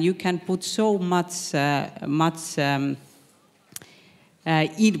photographs, and you can put so much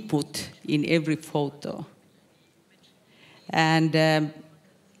input in every photo. And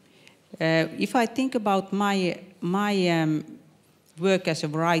if I think about my work as a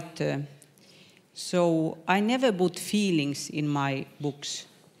writer, so I never put feelings in my books.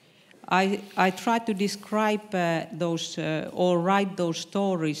 I try to describe those or write those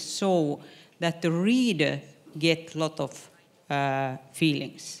stories so that the reader get a lot of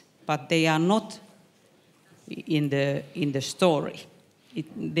feelings, but they are not in the story.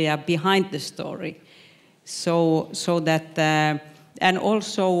 They are behind the story. So that and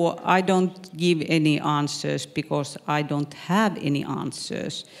also I don't give any answers because I don't have any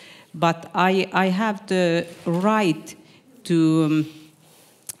answers, but I have the right to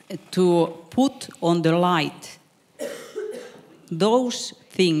put on the light those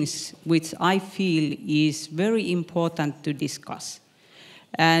things which I feel is very important to discuss.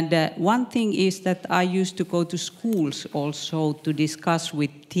 And one thing is that I used to go to schools also to discuss with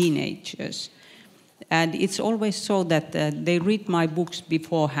teenagers. And it's always so that they read my books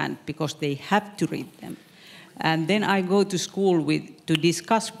beforehand because they have to read them. And then I go to school to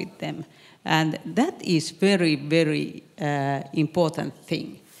discuss with them. And that is very, very important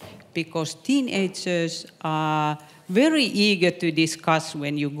thing, because teenagers are very eager to discuss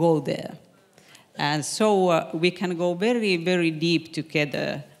when you go there. And so we can go very, very deep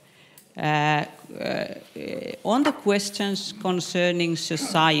together on the questions concerning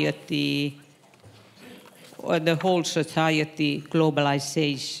society, or the whole society,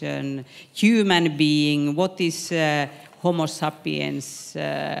 globalization, human being, what is Homo sapiens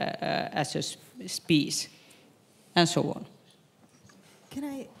as a species, and so on.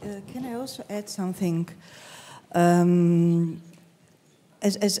 Can I also add something? I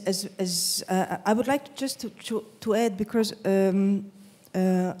would like just to add, because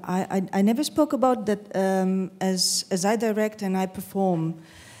I never spoke about that as I direct and I perform.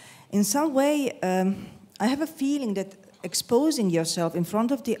 In some way, I have a feeling that exposing yourself in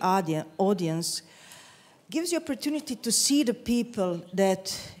front of the audience gives you opportunity to see the people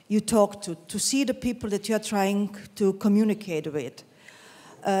that you talk to see the people that you are trying to communicate with.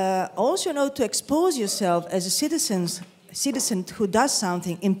 Also, to expose yourself as a citizen who does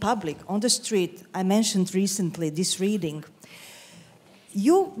something in public, on the street. I mentioned recently this reading.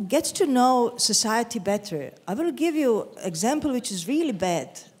 you get to know society better. I will give you an example which is really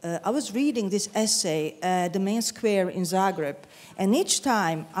bad. I was reading this essay, The Main Square in Zagreb, and each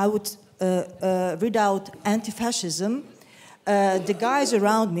time I would read out anti-fascism, the guys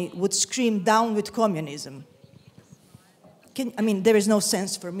around me would scream, "Down with communism." I mean, there is no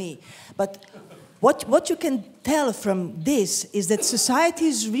sense for me. But what you can tell from this is that society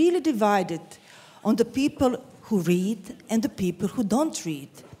is really divided on the people who read and the people who don't read,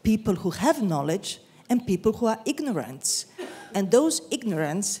 people who have knowledge and people who are ignorant. And those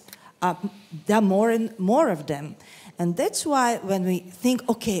ignorants, there are more and more of them. And that's why when we think,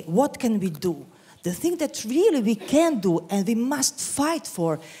 okay, what can we do? The thing that really we can do and we must fight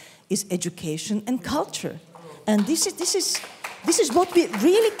for is education and culture. And this is what we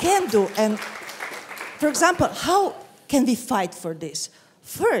really can do. And for example, how can we fight for this?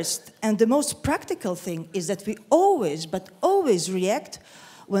 First, and the most practical thing is that we always, but always react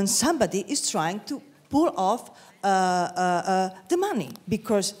when somebody is trying to pull off the money,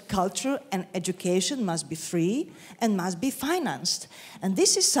 because culture and education must be free and must be financed. And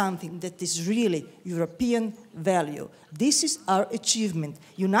this is something that is really European value. This is our achievement.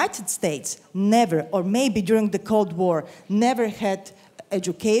 United States never, or maybe during the Cold War, never had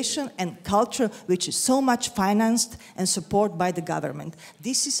education and culture which is so much financed and supported by the government.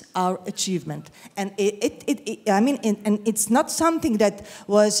 This is our achievement, and and it's not something that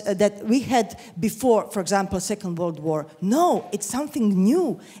was that we had before, for example, Second World War. No, it's something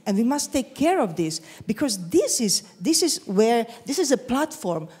new, and we must take care of this, because this is a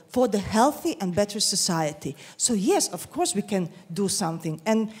platform for the healthy and better society. So yes, of course we can do something.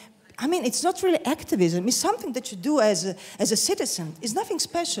 And I mean, it's not really activism. It's something that you do as a citizen. It's nothing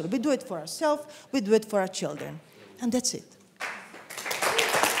special. We do it for ourselves. We do it for our children. And that's it.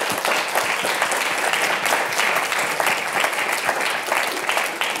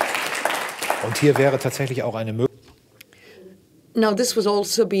 Und hier wäre tatsächlich auch eine Möglichkeit. Now, this would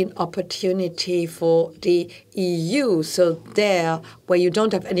also be an opportunity for the EU. So there, where you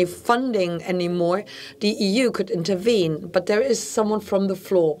don't have any funding anymore, the EU could intervene. But there is someone from the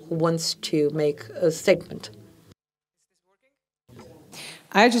floor who wants to make a statement.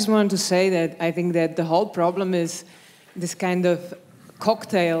 I just wanted to say that I think that the whole problem is this kind of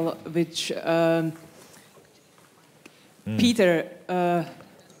cocktail which Peter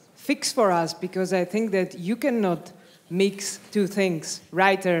fixed for us, because I think that you cannot mix two things: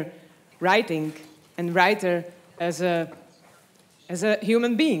 writing, and writer as a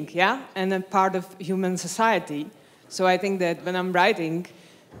human being, yeah, and a part of human society. So I think that when I'm writing,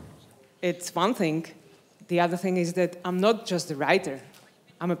 it's one thing. The other thing is that I'm not just a writer;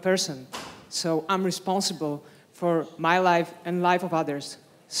 I'm a person. So I'm responsible for my life and life of others.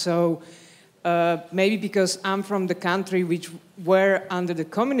 So maybe because I'm from the country which were under the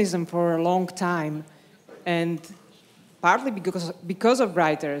communism for a long time, and partly because of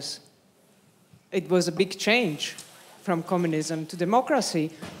writers, it was a big change from communism to democracy.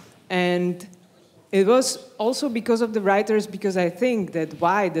 And it was also because of the writers, because I think that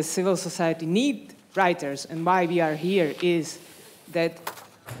why the civil society need writers and why we are here is that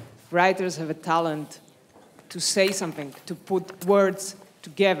writers have a talent to say something, to put words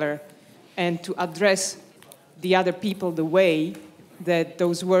together and to address the other people the way that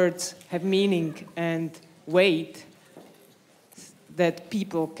those words have meaning and weight, that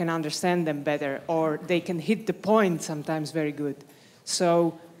people can understand them better, or they can hit the point sometimes very good.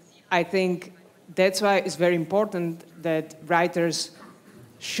 So I think that's why it's very important that writers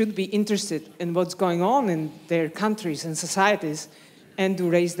should be interested in what's going on in their countries and societies and to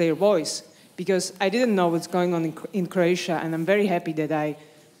raise their voice. Because I didn't know what's going on in Croatia, and I'm very happy that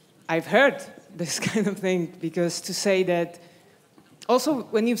I've heard this kind of thing, because to say that, also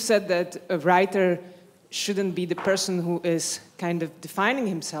when you've said that a writer shouldn't be the person who is kind of defining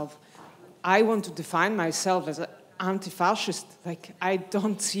himself, I want to define myself as an anti-fascist. Like, I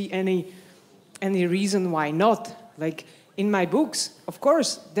don't see any reason why not. Like, in my books, of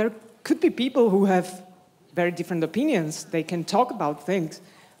course, there could be people who have very different opinions. They can talk about things,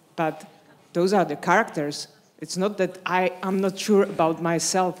 but those are the characters. It's not that I'm not sure about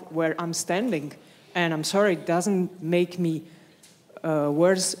myself, where I'm standing. And I'm sorry, it doesn't make me a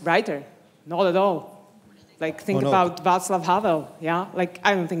worse writer. Not at all. Like, think about Václav Havel, yeah? Like,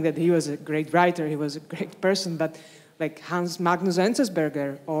 I don't think that he was a great writer, he was a great person, but like Hans Magnus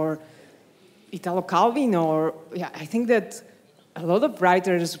Enzensberger or Italo Calvino, or, yeah, I think that a lot of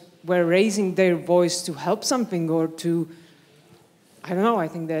writers were raising their voice to help something, or to, I don't know, I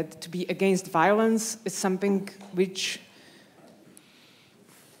think that to be against violence is something which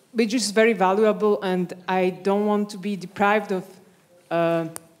is very valuable, and I don't want to be deprived of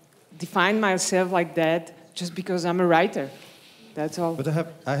define myself like that just because I'm a writer. That's all. But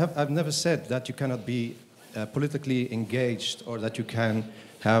I've never said that you cannot be politically engaged, or that you can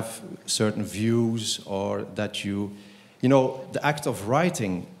have certain views, or that you know, the act of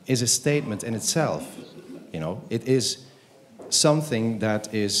writing is a statement in itself. You know, it is something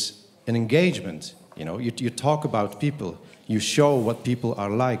that is an engagement. You know, you talk about people, you show what people are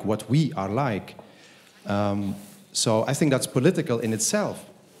like, what we are like. So I think that's political in itself.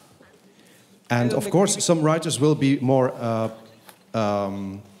 And of course, some writers will be more,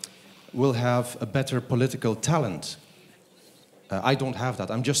 will have a better political talent. I don't have that.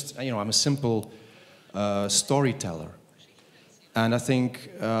 I'm just, you know, I'm a simple storyteller. And I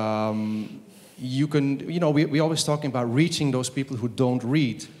think you can, you know, we're always talking about reaching those people who don't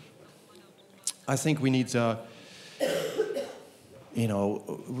read. I think we need, you know,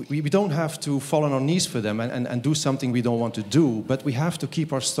 we don't have to fall on our knees for them and do something we don't want to do, but we have to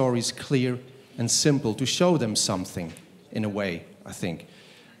keep our stories clear and simple to show them something, in a way, I think.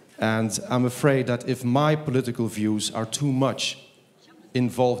 And I'm afraid that if my political views are too much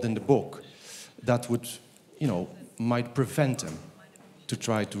involved in the book, that would, you know, might prevent them to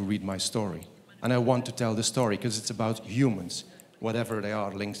try to read my story. And I want to tell the story because it's about humans, whatever they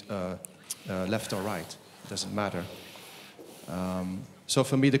are, links, left or right, it doesn't matter. So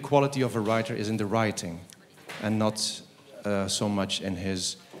for me, the quality of a writer is in the writing and not so much in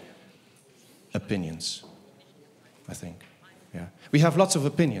his opinions, I think. Yeah. We have lots of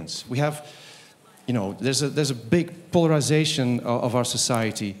opinions. We have, you know, there's a big polarization of our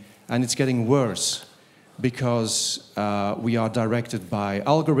society, and it's getting worse because we are directed by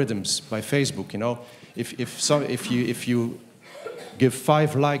algorithms, by Facebook. You know, if you give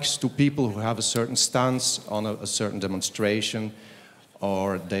 5 likes to people who have a certain stance on a certain demonstration,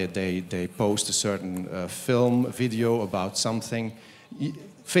 or they post a certain film, video about something,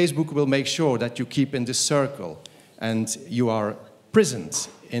 Facebook will make sure that you keep in this circle, and you are prisoned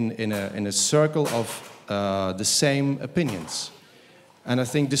in a circle of the same opinions. And I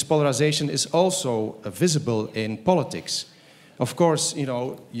think this polarization is also visible in politics. Of course, you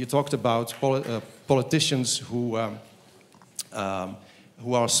know, you talked about politicians who are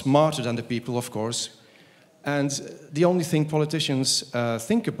smarter than the people, of course. And the only thing politicians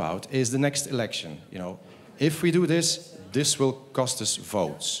think about is the next election. You know, if we do this, this will cost us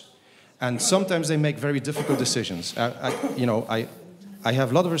votes. And sometimes they make very difficult decisions. I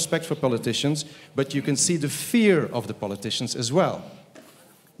have a lot of respect for politicians, but you can see the fear of the politicians as well.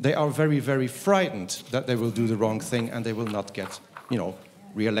 They are very, very frightened that they will do the wrong thing and they will not get, you know,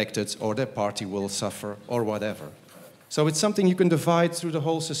 re-elected, or their party will suffer, or whatever. So it's something you can divide through the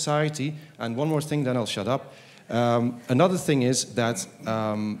whole society. And one more thing, then I'll shut up. Another thing is that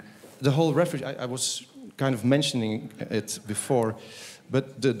the whole refugee, I was kind of mentioning it before,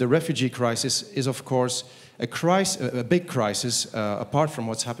 but the refugee crisis is, of course, a big crisis, apart from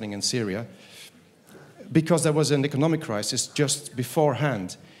what's happening in Syria, because there was an economic crisis just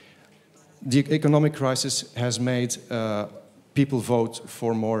beforehand. The economic crisis has made people vote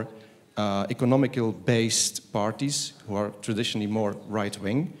for more economical-based parties who are traditionally more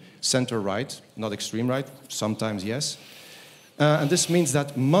right-wing, center-right, not extreme-right, sometimes yes. And this means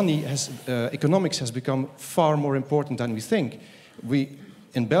that economics has become far more important than we think.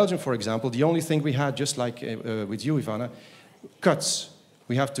 In Belgium, for example, the only thing we had, just like with you, Ivana, cuts.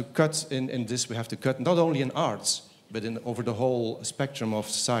 We have to cut in this, we have to cut not only in arts, but over the whole spectrum of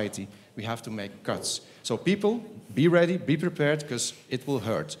society, we have to make cuts. So people, be ready, be prepared, because it will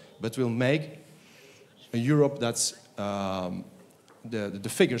hurt. But we'll make a Europe that's, the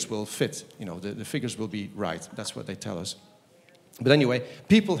figures will fit, you know, the figures will be right. That's what they tell us. But anyway,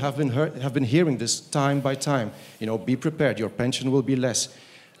 people have been hearing this time by time. You know, be prepared, your pension will be less,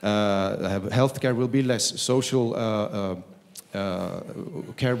 healthcare will be less, social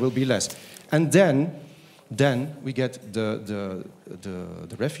care will be less. And then we get the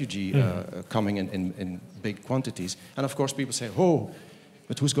refugee coming in big quantities. And of course people say, oh,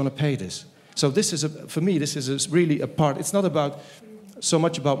 but who's going to pay this? So this is, for me, this is really a part. It's not so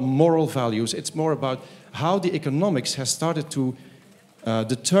much about moral values. It's more about how the economics has started to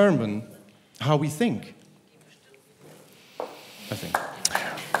determine how we think, I think.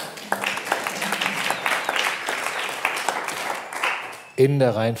 In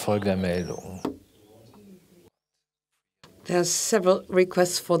der Reihenfolge der Meldungen. There are several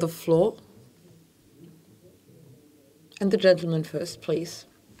requests for the floor. And the gentleman first, please.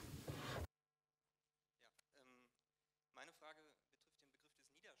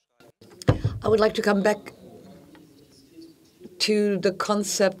 I would like to come back to the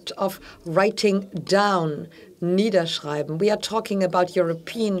concept of writing down, niederschreiben. We are talking about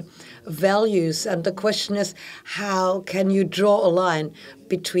European values, and the question is, how can you draw a line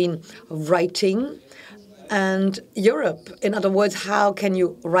between writing and Europe? In other words, how can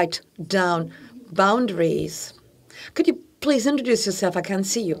you write down boundaries? Could you please introduce yourself? I can't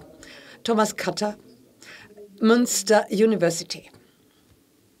see you. Thomas Cutter, Münster University.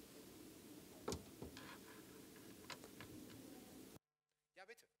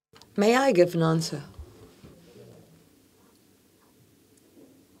 May I give an answer?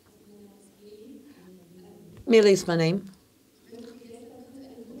 Millie is my name.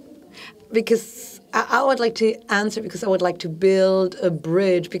 Because I would like to answer, because I would like to build a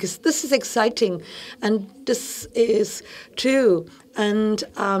bridge, because this is exciting and this is true. And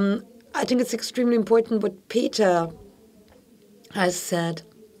I think it's extremely important what Peter has said.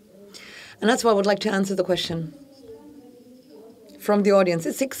 And that's why I would like to answer the question from the audience.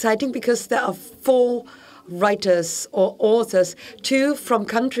 It's exciting because there are 4 writers or authors, 2 from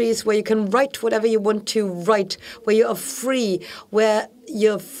countries where you can write whatever you want to write, where you are free, where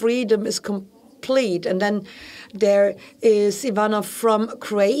your freedom is complete. And then there is Ivana from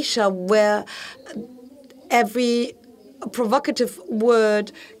Croatia, where every provocative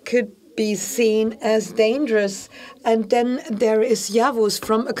word could be seen as dangerous. And then there is Yavuz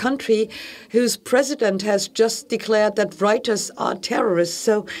from a country whose president has just declared that writers are terrorists.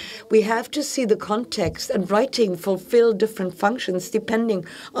 So we have to see the context, and writing fulfill different functions depending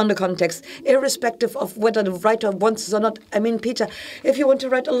on the context, irrespective of whether the writer wants it or not. I mean, Peter, if you want to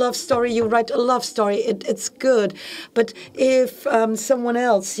write a love story, you write a love story. It's good. But if someone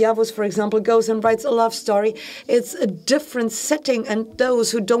else, Yavuz, for example, goes and writes a love story, it's a different setting, and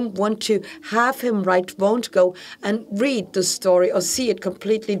those who don't want to have him write won't go and read the story or see it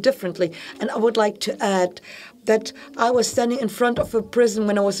completely differently. And I would like to add that I was standing in front of a prison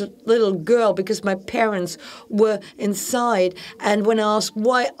when I was a little girl because my parents were inside. And when I asked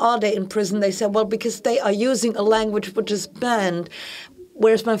why are they in prison, they said, well, because they are using a language which is banned.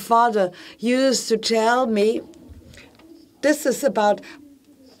 Whereas my father used to tell me, this is about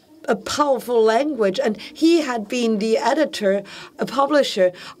a powerful language. And he had been the editor, a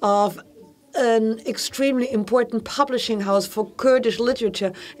publisher of an extremely important publishing house for Kurdish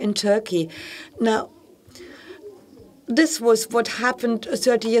literature in Turkey. Now, this was what happened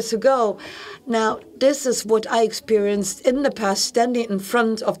 30 years ago. Now, this is what I experienced in the past, standing in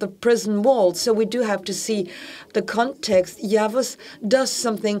front of the prison walls. So we do have to see the context. Yavuz does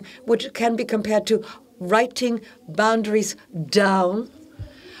something which can be compared to writing boundaries down.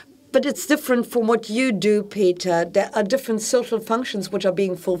 But it's different from what you do, Peter. There are different social functions which are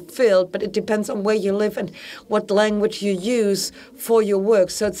being fulfilled, but it depends on where you live and what language you use for your work.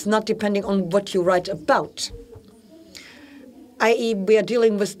 So it's not depending on what you write about. I.e., we are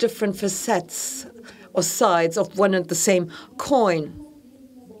dealing with different facets or sides of one and the same coin.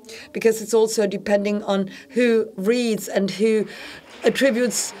 Because it's also depending on who reads and who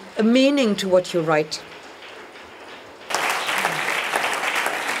attributes a meaning to what you write.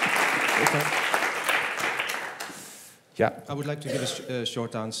 Yeah, I would like to give a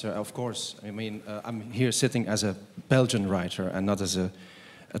short answer. Of course, I mean, I'm here sitting as a Belgian writer and not as a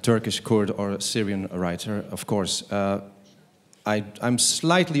Turkish, Kurd, or Syrian writer. Of course, I'm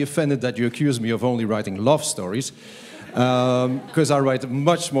slightly offended that you accuse me of only writing love stories, because I write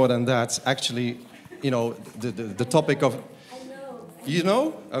much more than that. Actually, you know, the topic of, you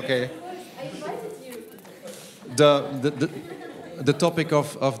know, okay. I invited you. The topic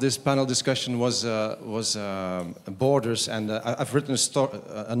of this panel discussion was borders, and I've written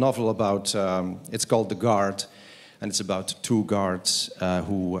a novel about, it's called The Guard, and it's about 2 guards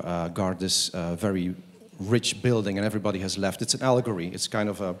who guard this very rich building, and everybody has left. It's an allegory. It's kind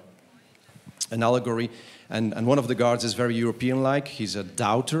of an allegory, and one of the guards is very European-like. He's a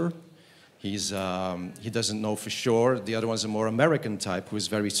doubter. He doesn't know for sure. The other one's a more American type who is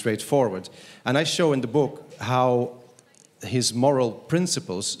very straightforward. And I show in the book how his moral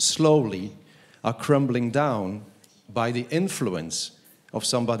principles slowly are crumbling down by the influence of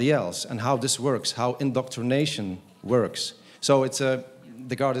somebody else, and how this works, how indoctrination works. So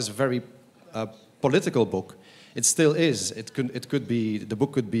The Guard is a very political book. It still is. It could be. The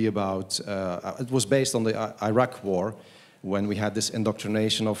book could be about. It was based on the Iraq War, when we had this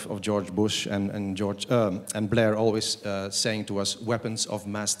indoctrination of George Bush and Blair always saying to us, weapons of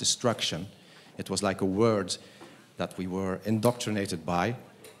mass destruction. It was like a word that we were indoctrinated by.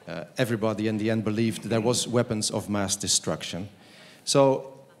 Everybody in the end believed there was weapons of mass destruction.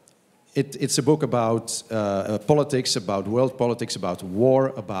 So it's a book about politics, about world politics, about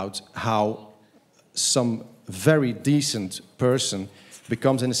war, about how some very decent person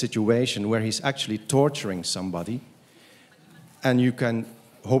becomes in a situation where he's actually torturing somebody, and you can,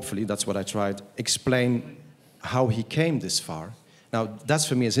 hopefully, that's what I tried, explain how he came this far. Now, that's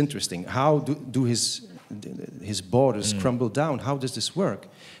for me is interesting. How do his borders crumble down? How does this work?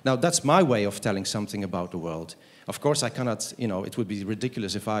 Now, that's my way of telling something about the world. Of course, I cannot, it would be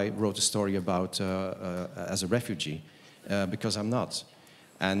ridiculous if I wrote a story about as a refugee, because I'm not.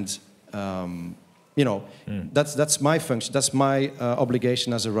 And, that's my function, that's my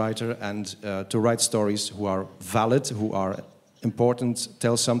obligation as a writer, and to write stories who are valid, who are important,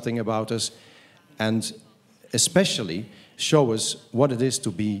 tell something about us, and especially show us what it is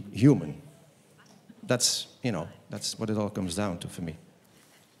to be human. That's what it all comes down to for me.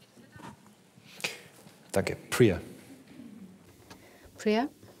 Danke. Priya. Priya?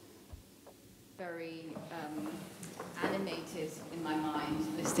 Very animated in my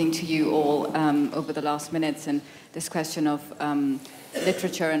mind, listening to you all over the last minutes, and this question of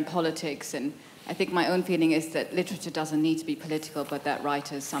literature and politics. And I think my own feeling is that literature doesn't need to be political, but that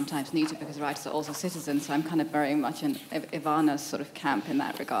writers sometimes need to, because writers are also citizens. So I'm kind of very much in Ivana's sort of camp in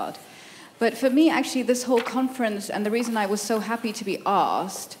that regard. But for me, actually, this whole conference, and the reason I was so happy to be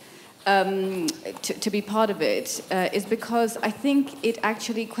asked to be part of it, is because I think it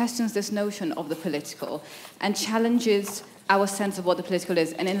actually questions this notion of the political and challenges our sense of what the political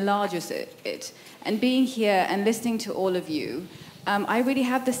is and enlarges it. And being here and listening to all of you, I really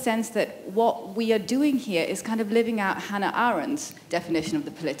have the sense that what we are doing here is kind of living out Hannah Arendt's definition of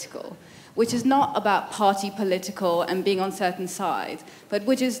the political, which is not about party political and being on certain sides, but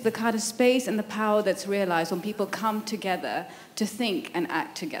which is the kind of space and the power that's realized when people come together to think and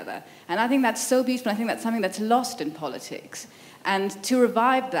act together. And I think that's so beautiful. I think that's something that's lost in politics. And to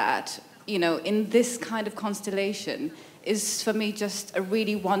revive that, in this kind of constellation is, for me, just a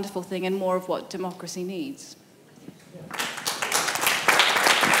really wonderful thing and more of what democracy needs.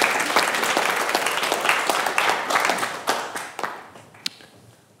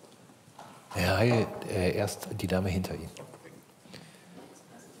 Herr Haie, erst die Dame hinter Ihnen.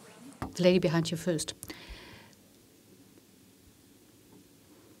 The lady behind you first.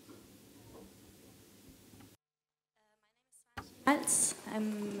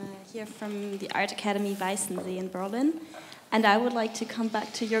 I'm here from the Art Academy Weißensee in Berlin, and I would like to come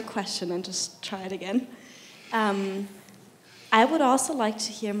back to your question and just try it again. I would also like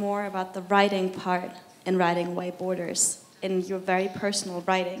to hear more about the writing part in Writing Away Borders, in your very personal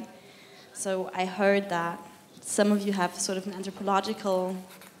writing. So I heard that some of you have sort of an anthropological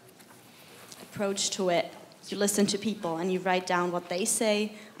approach to it. You listen to people and you write down what they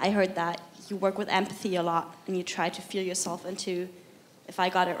say. I heard that you work with empathy a lot and you try to feel yourself into, if I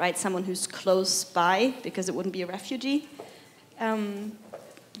got it right, someone who's close by, because it wouldn't be a refugee. The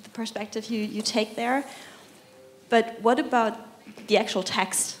perspective you take there. But what about the actual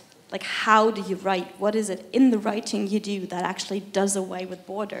text? Like, how do you write? What is it in the writing you do that actually does away with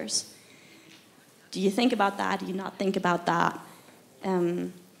borders? Do you think about that? Do you not think about that?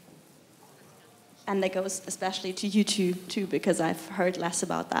 And that goes especially to you two, too, because I've heard less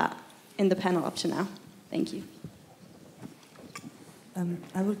about that in the panel up to now. Thank you.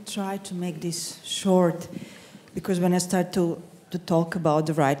 I will try to make this short, because when I start to talk about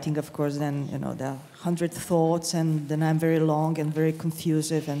the writing, of course, then, there are 100 thoughts, and then I'm very long and very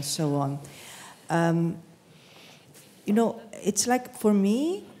confusive and so on. It's like, for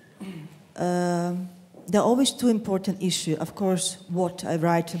me, there are always two important issues, of course, what I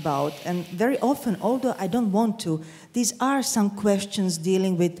write about. And very often, although I don't want to, these are some questions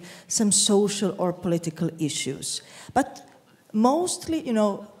dealing with some social or political issues. But mostly,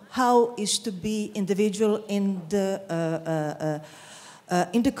 how is to be individual in the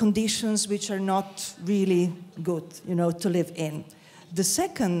conditions which are not really good, to live in. The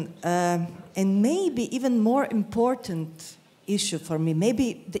second, and maybe even more important issue for me,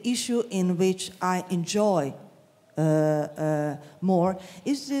 maybe the issue in which I enjoy more,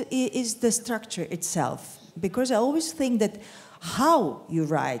 is the structure itself. Because I always think that how you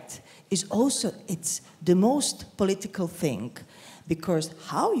write is also, it's the most political thing. Because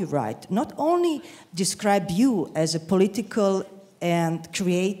how you write not only describe you as a political and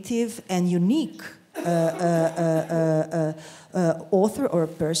creative and unique author or a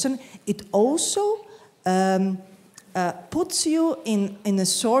person, it also puts you in a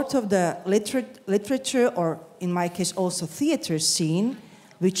sort of the literature, or in my case also theater scene,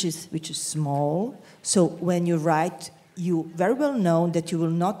 which is small. So when you write, you very well know that you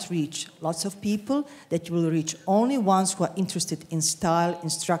will not reach lots of people, that you will reach only ones who are interested in style, in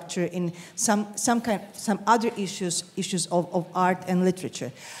structure, in some other issues of art and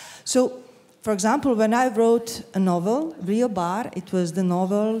literature. So for example, when I wrote a novel, Rio Bar, it was the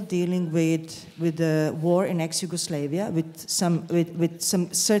novel dealing with the war in ex-Yugoslavia, with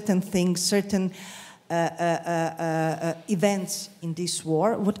some certain things, certain events in this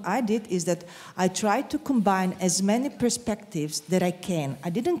war. What I did is that I tried to combine as many perspectives that I can. I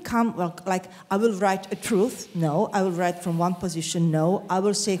didn't come like I will write a truth, no. I will write from one position, no. I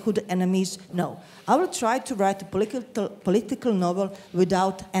will say who the enemies, no. I will try to write a political novel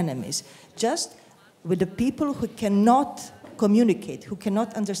without enemies, just with the people who cannot communicate, who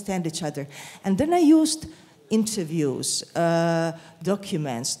cannot understand each other. And then I used interviews,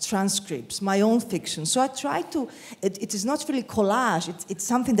 documents, transcripts, my own fiction. So I try to, it is not really collage, it's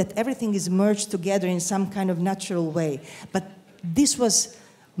something that everything is merged together in some kind of natural way. But this was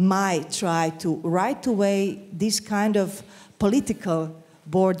my try to write away this kind of political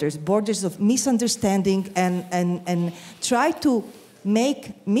borders of misunderstanding and try to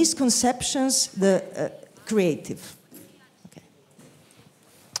make misconceptions the creative. Okay.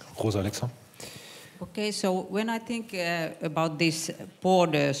 Rosa, Liksom. Okay, so when I think about these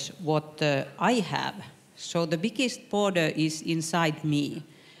borders, what I have, so the biggest border is inside me.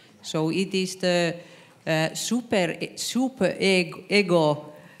 So it is the super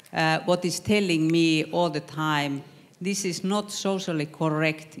ego what is telling me all the time, this is not socially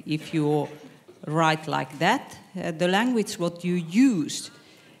correct if you write like that. The language what you use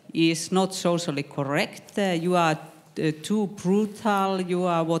is not socially correct. You are too brutal, you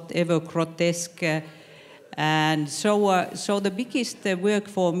are whatever grotesque. And so the biggest work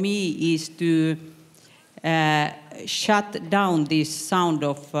for me is to shut down this sound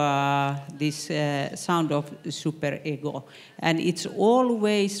of superego. And it's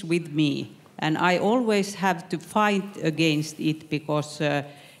always with me. And I always have to fight against it because I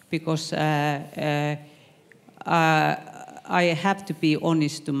have to be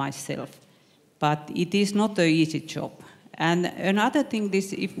honest to myself. But it is not an easy job. And another thing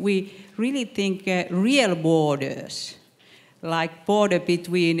is, if we really think real borders, like border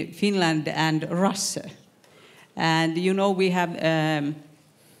between Finland and Russia, and you know we have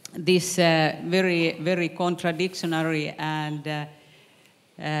this very, very contradictory and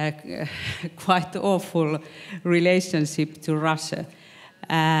quite awful relationship to Russia.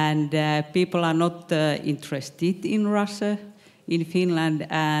 And people are not interested in Russia, in Finland,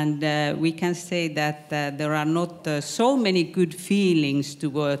 and we can say that there are not so many good feelings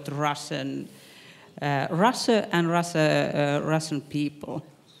toward Russia and Russian people.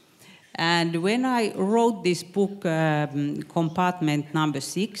 And when I wrote this book, Compartment Number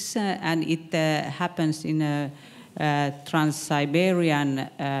 6, and it happens in a Trans-Siberian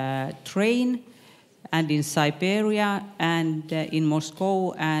train, and in Siberia, and in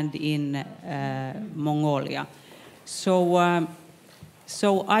Moscow, and in Mongolia. So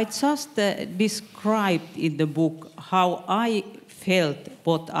I just described in the book how I felt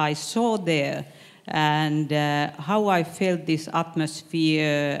what I saw there, and how I felt this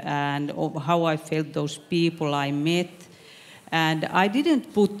atmosphere, and how I felt those people I met. And I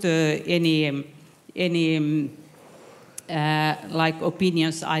didn't put any like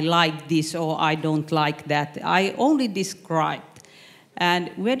opinions, I like this or I don't like that. I only described.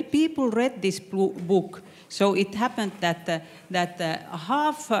 And when people read this book, so it happened that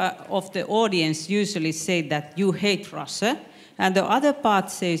half of the audience usually say that you hate Russia, and the other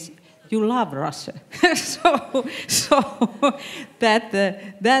part says you love Russia. so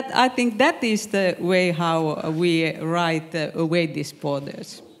that I think that is the way how we write away these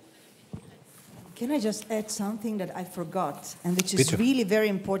borders. Can I just add something that I forgot, and which is really very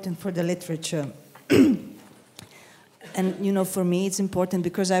important for the literature? And, you know, for me it's important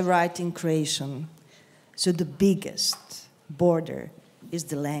because I write in Croatian. So the biggest border is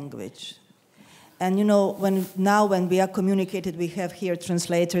the language. And, you know, when we are communicated, we have here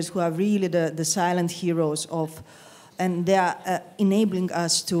translators who are really the silent heroes of, and they are enabling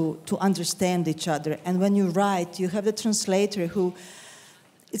us to understand each other. And when you write, you have the translator who,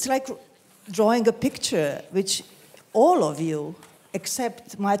 it's like drawing a picture which all of you,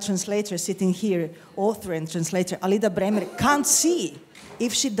 except my translator sitting here, author and translator Alida Bremer, can't see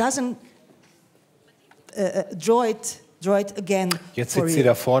if she doesn't draw it again. Jetzt sitzt sie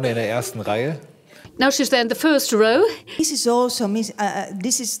da vorne in der ersten Reihe. Now she's there in the first row. This is also,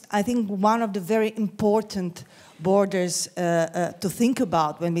 this is, I think, one of the very important borders to think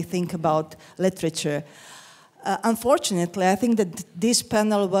about when we think about literature. Unfortunately, I think that this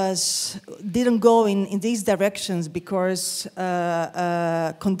panel didn't go in these directions because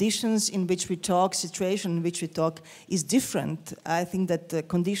conditions in which we talk, situation in which we talk is different. I think that the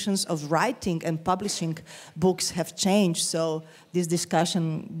conditions of writing and publishing books have changed, so this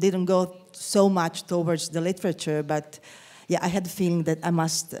discussion didn't go so much towards the literature, but yeah, I had the feeling that I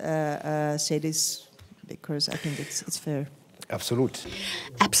must say this because I think it's fair.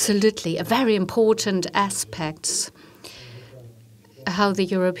 Absolutely, a very important aspect. How the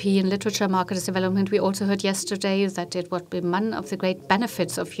European literature market is developing. We also heard yesterday that it would be one of the great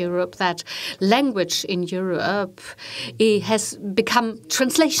benefits of Europe, that language in Europe has become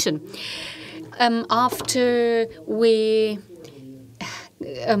translation. After we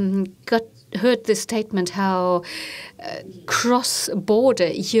heard this statement, how cross-border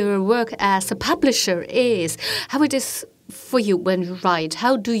your work as a publisher is, how it is for you when you write.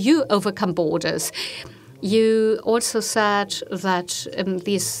 How do you overcome borders? You also said that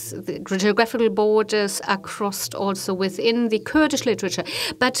the geographical borders are crossed also within the Kurdish literature.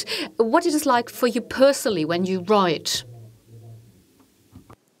 But what it is like for you personally when you write?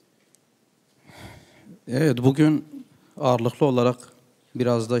 Evet, bugün ağırlıklı olarak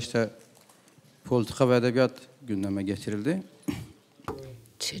biraz da işte politika ve edebiyat gündeme getirildi.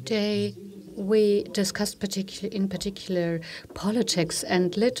 Today we discussed in particular politics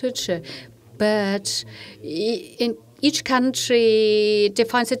and literature, but in each country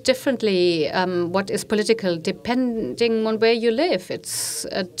defines it differently, what is political, depending on where you live. It's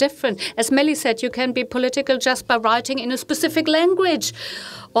different. As Melly said, you can be political just by writing in a specific language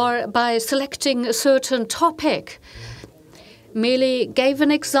or by selecting a certain topic. Melly gave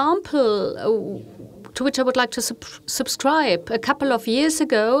an example to which I would like to subscribe. A couple of years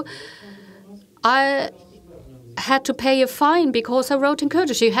ago, I had to pay a fine because I wrote in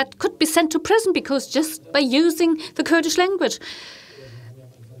Kurdish. You could be sent to prison because just by using the Kurdish language.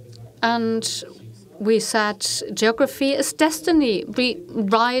 And we said geography is destiny. We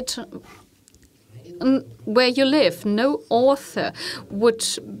write where you live. No author would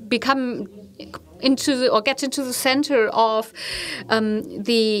become get into the center of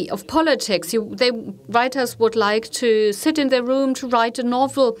politics. Writers would like to sit in their room to write a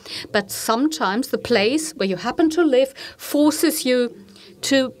novel, but sometimes the place where you happen to live forces you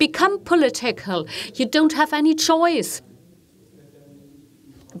to become political. You don't have any choice.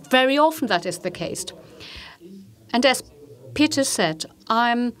 Very often that is the case. And as Peter said,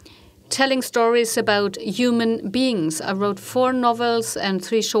 I'm telling stories about human beings. I wrote 4 novels and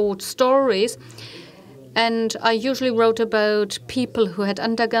 3 short stories. And I usually wrote about people who had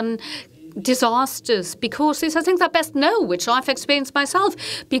undergone disasters, because these are things I best know, which I've experienced myself,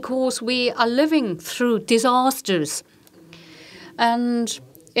 because we are living through disasters. And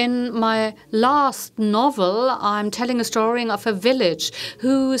in my last novel, I'm telling a story of a village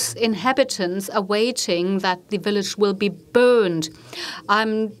whose inhabitants are waiting that the village will be burned.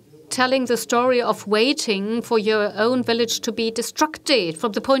 I'm telling the story of waiting for your own village to be destructed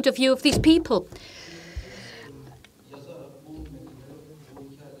from the point of view of these people.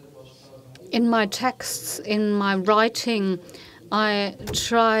 In my texts, in my writing, I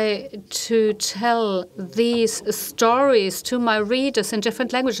try to tell these stories to my readers in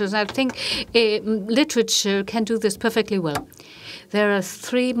different languages. I think literature can do this perfectly well. There are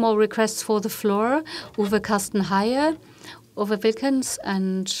 3 more requests for the floor. Uwe Karsten-Heyer, Uwe Wilkins,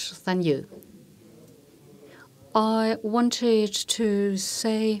 and then you. I wanted to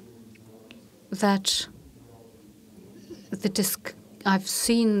say that I've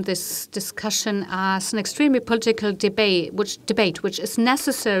seen this discussion as an extremely political debate, which is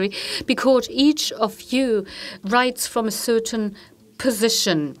necessary because each of you writes from a certain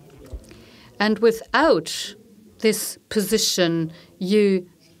position. And without this position, you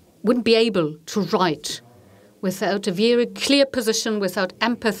wouldn't be able to write. Without a very clear position, without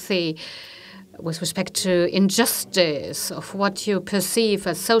empathy, with respect to injustice, of what you perceive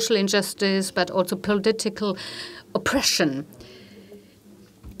as social injustice, but also political oppression.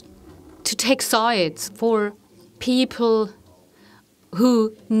 To take sides for people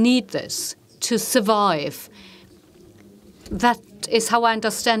who need this to survive. That is how I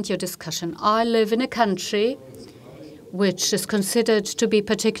understand your discussion. I live in a country which is considered to be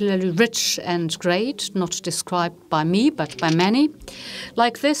particularly rich and great, not described by me, but by many,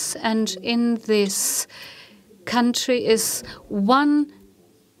 like this. And in this country is 1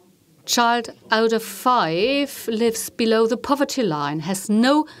 child out of 5 lives below the poverty line, has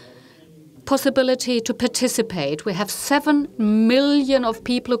no possibility to participate. We have 7 million of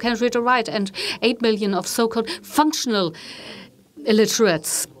people who can read or write and 8 million of so-called functional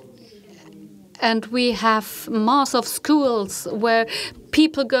illiterates. And we have mass of schools where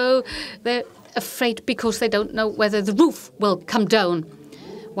people go, they're afraid because they don't know whether the roof will come down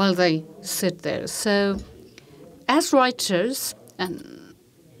while they sit there. So as writers,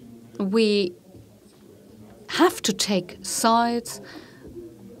 we have to take sides.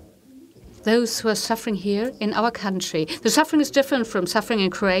 Those who are suffering here in our country. The suffering is different from suffering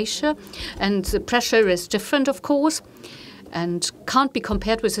in Croatia, and the pressure is different, of course, and can't be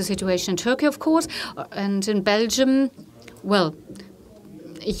compared with the situation in Turkey, of course. And in Belgium, well,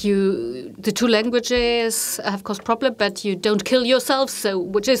 the two languages have caused problem, but you don't kill yourself, so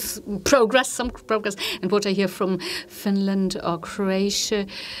which is progress, some progress. And what I hear from Finland or Croatia,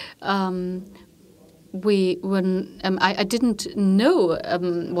 I didn't know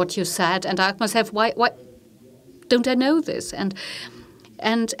what you said, and I asked myself, why don't I know this? And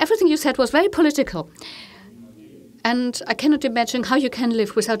everything you said was very political. And I cannot imagine how you can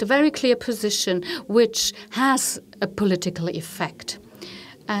live without a very clear position which has a political effect.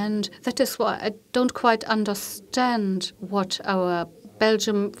 And that is why I don't quite understand what our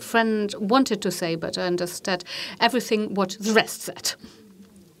Belgian friend wanted to say, but I understand everything what the rest said.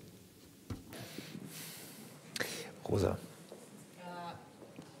 Rosa.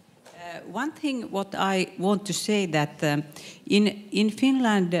 One thing what I want to say that in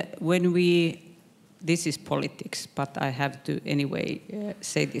Finland, when this is politics, but I have to anyway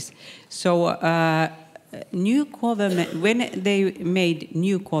say this. So new government, when they made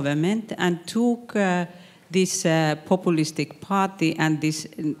new government and took this populistic party and this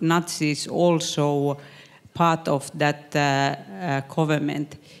Nazis also part of that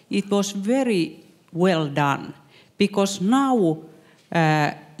government, it was very well done. Because now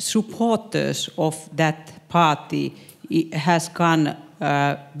supporters of that party has gone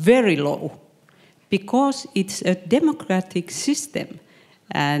very low, because it's a democratic system,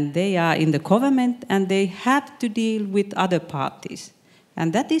 and they are in the government and they have to deal with other parties,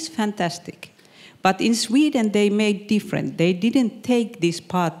 and that is fantastic. But in Sweden they made different. They didn't take this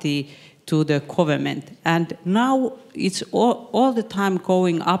party to the government, and now it's all the time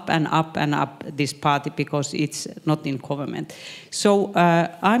going up and up and up, this party, because it's not in government. So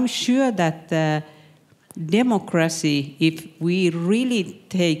I'm sure that democracy, if we really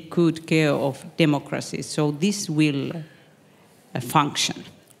take good care of democracy, so this will function.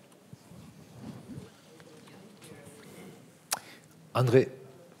 André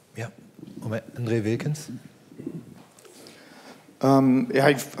Wilkens. Ja,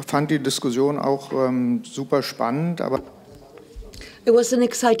 ich fand die Diskussion auch super spannend, aber it was an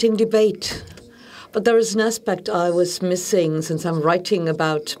exciting debate. But there is an aspect I was missing since I'm writing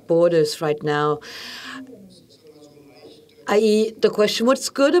about borders right now, i.e. the question, what's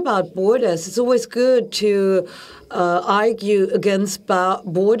good about borders? It's always good to argue against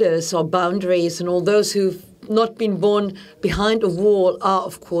borders or boundaries, and all those who've not been born behind a wall are,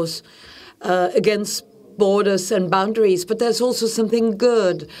 of course, against borders and boundaries, but there's also something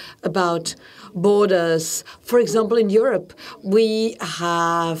good about borders. For example, in Europe, we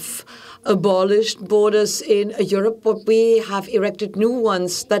have abolished borders in Europe, but we have erected new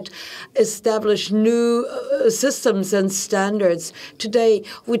ones that establish new systems and standards. Today,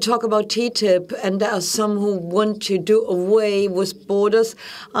 we talk about TTIP, and there are some who want to do away with borders.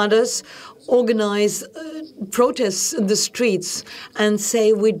 Others organize protests in the streets and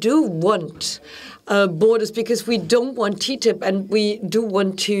say we do want borders because we don't want TTIP, and we do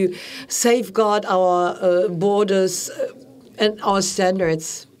want to safeguard our borders and our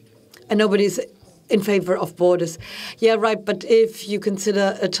standards. And nobody's in favor of borders. Yeah, right, but if you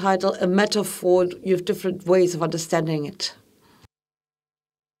consider a title a metaphor, you have different ways of understanding it.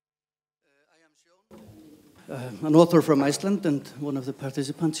 An author from Iceland and one of the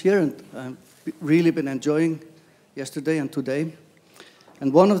participants here, and I've really been enjoying yesterday and today.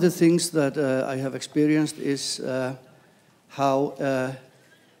 And one of the things that I have experienced is how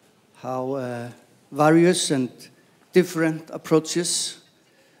various and different approaches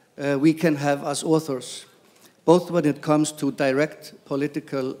we can have as authors, both when it comes to direct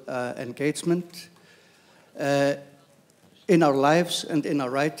political engagement in our lives and in our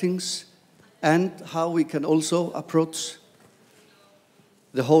writings, and how we can also approach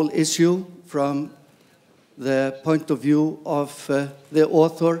the whole issue from the point of view of the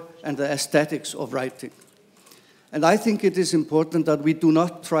author and the aesthetics of writing. And I think it is important that we do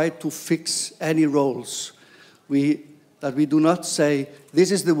not try to fix any roles. That we do not say,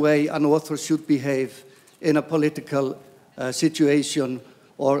 this is the way an author should behave in a political situation,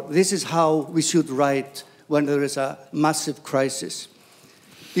 or this is how we should write when there is a massive crisis.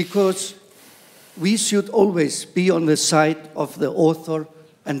 Because we should always be on the side of the author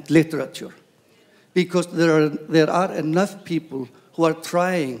and literature. because there are enough people who are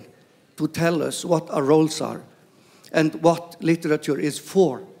trying to tell us what our roles are and what literature is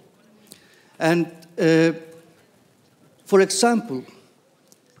for. And for example,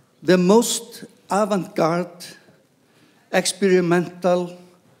 the most avant-garde, experimental,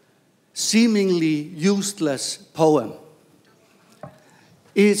 seemingly useless poem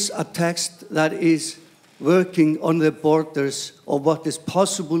is a text that is working on the borders of what is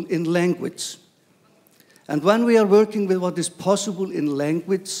possible in language. And when we are working with what is possible in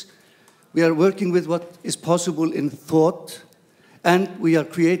language, we are working with what is possible in thought, and we are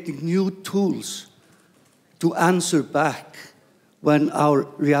creating new tools to answer back when our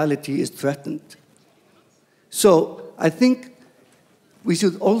reality is threatened. So I think we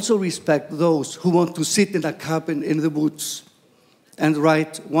should also respect those who want to sit in a cabin in the woods and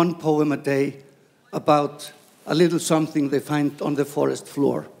write one poem a day about a little something they find on the forest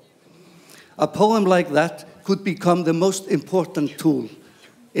floor. A poem like that could become the most important tool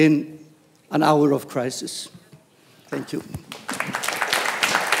in an hour of crisis. Thank you.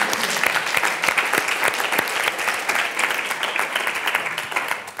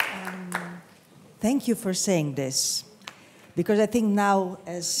 Thank you for saying this, because I think now,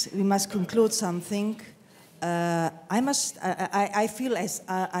 as we must conclude something, I feel as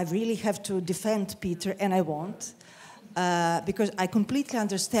I really have to defend Peter, and I won't, because I completely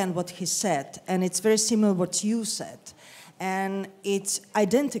understand what he said, and it's very similar what you said, and it's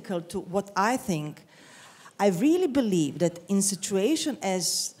identical to what I think. I really believe that in situation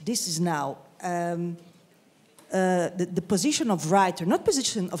as this is now, the position of writer, not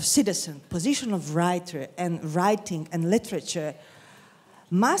position of citizen, position of writer and writing and literature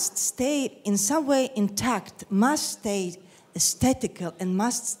must stay in some way intact, must stay aesthetical and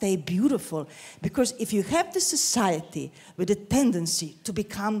must stay beautiful. Because if you have the society with a tendency to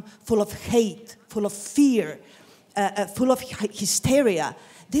become full of hate, full of fear, full of hysteria,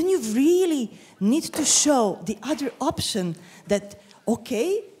 then you really need to show the other option that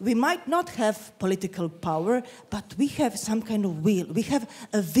okay, we might not have political power, but we have some kind of will. We have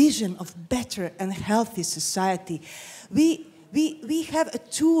a vision of better and healthy society. We have a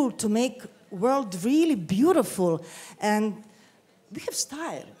tool to make the world really beautiful, and we have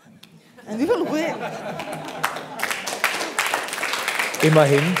style, and we will win.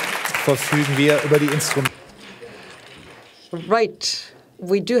 Immerhin verfügen wir über die Instrumente. Right.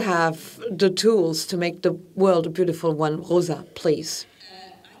 We do have the tools to make the world a beautiful one. Rosa, please.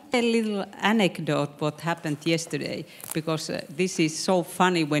 A little anecdote what happened yesterday, because this is so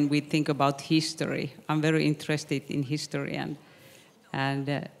funny when we think about history. I'm very interested in history,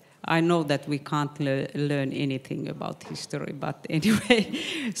 and I know that we can't learn anything about history, but anyway.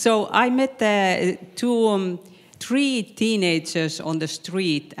 So I met three teenagers on the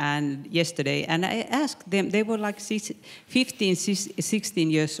street yesterday, and I asked them, they were like 15,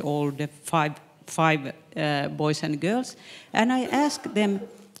 16 years old, five boys and girls, and I asked them,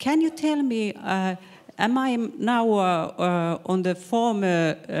 can you tell me, am I now on the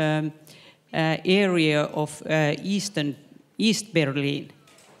former area of East Berlin?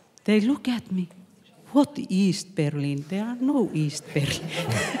 They look at me. What East Berlin? There are no East Berlin.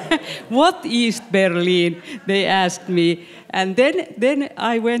 What East Berlin? They asked me. And then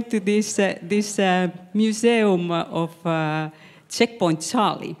I went to this museum of Checkpoint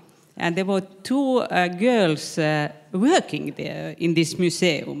Charlie. And there were two girls working there in this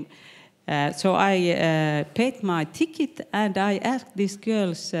museum. So I paid my ticket and I asked these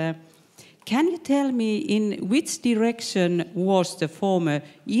girls, can you tell me in which direction was the former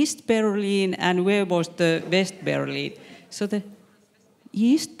East Berlin and where was the West Berlin? So the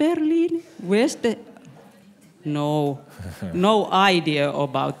East Berlin, West no idea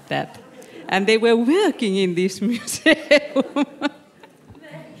about that. And they were working in this museum.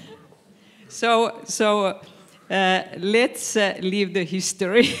 So let's leave the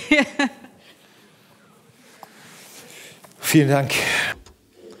history. Vielen Dank.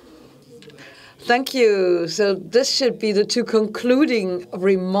 Thank you. So this should be the two concluding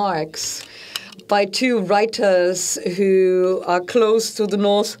remarks by two writers who are close to the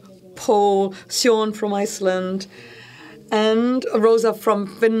North Pole, Sjón from Iceland and Rosa from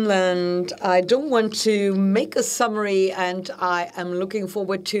Finland. I don't want to make a summary, and I am looking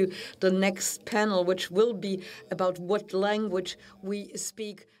forward to the next panel, which will be about what language we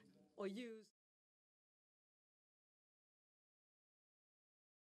speak or use.